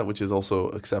like that, which is also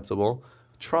acceptable,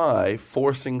 try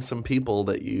forcing some people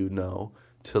that you know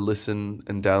to listen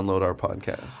and download our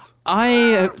podcast.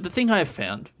 The thing I have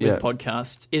found with Yeah.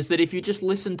 podcasts is that if you just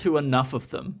listen to enough of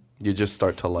them, You just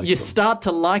start to like you them. start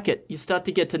to like it. You start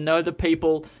to get to know the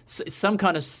people. Some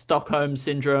kind of Stockholm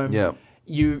syndrome. Yeah.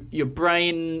 Your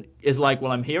brain is like,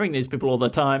 well, I'm hearing these people all the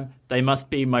time. They must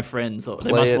be my friends, or they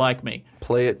Play must it. like me.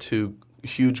 Play it to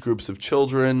huge groups of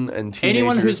children and teenagers.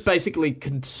 Anyone who's basically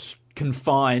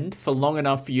confined for long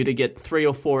enough for you to get 3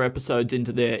 or 4 episodes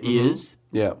into their ears,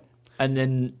 Yeah. and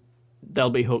then they'll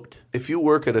be hooked. If you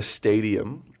work at a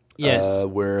stadium Yes.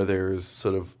 where there's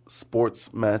sort of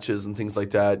sports matches and things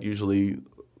like that, usually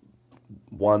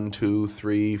 1, 2,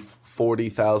 3,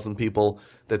 40,000 people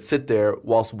that sit there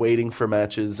whilst waiting for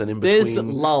matches and in between There's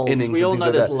lulls. innings We and all things know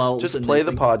like there's that. lulls Just in play these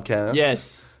the things. podcast.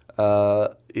 Yes.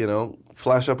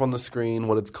 Flash up on the screen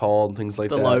what it's called, things like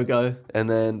The that. logo. And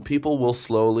then people will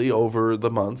slowly, over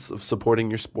the months of supporting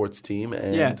your sports team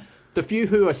and Yeah. The few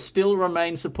who are still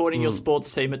remain supporting your sports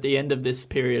team at the end of this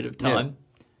period of time,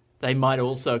 they might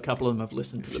also, a couple of them have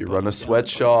listened to if you run a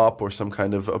sweatshop or some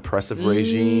kind of oppressive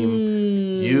regime,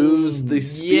 use the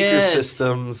speaker yes.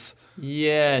 systems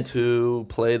Yes. to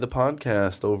play the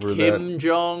podcast over Kim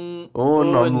Jong. Oh,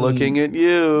 and I'm looking at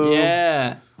you.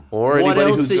 Yeah. Or What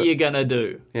anybody else who's are got, you gonna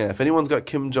do? Yeah, if anyone's got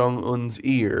Kim Jong Un's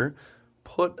ear,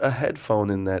 put a headphone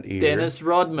in that ear. Dennis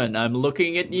Rodman, I'm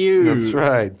looking at you. That's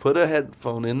right. Put a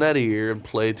headphone in that ear and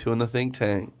play Two in the Think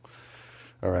Tank.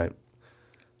 All right.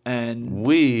 And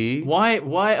We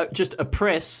why just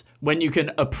oppress when you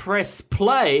can oppress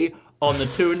play on the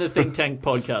Two in the Think Tank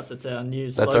podcast? That's our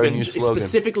new slogan. That's our new slogan.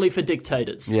 Specifically for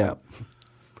dictators. Yeah.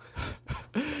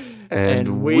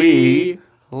 And we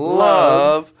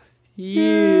love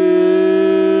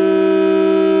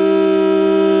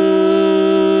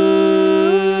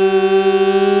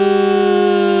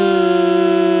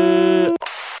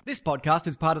This podcast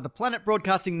is part of the Planet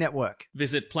Broadcasting Network.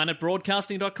 Visit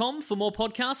planetbroadcasting.com for more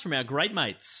podcasts from our great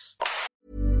mates.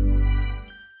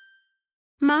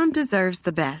 Mom deserves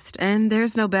the best, and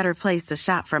there's no better place to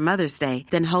shop for Mother's Day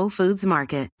than Whole Foods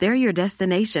Market. They're your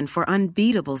destination for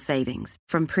unbeatable savings,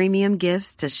 from premium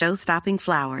gifts to show-stopping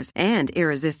flowers and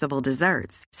irresistible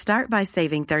desserts. Start by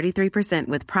saving 33%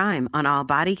 with Prime on all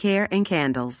body care and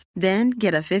candles. Then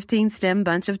get a 15-stem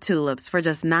bunch of tulips for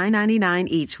just $9.99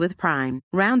 each with Prime.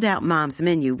 Round out Mom's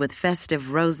menu with festive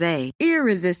rosé,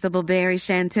 irresistible berry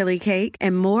chantilly cake,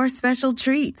 and more special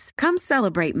treats. Come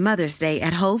celebrate Mother's Day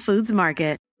at Whole Foods Market.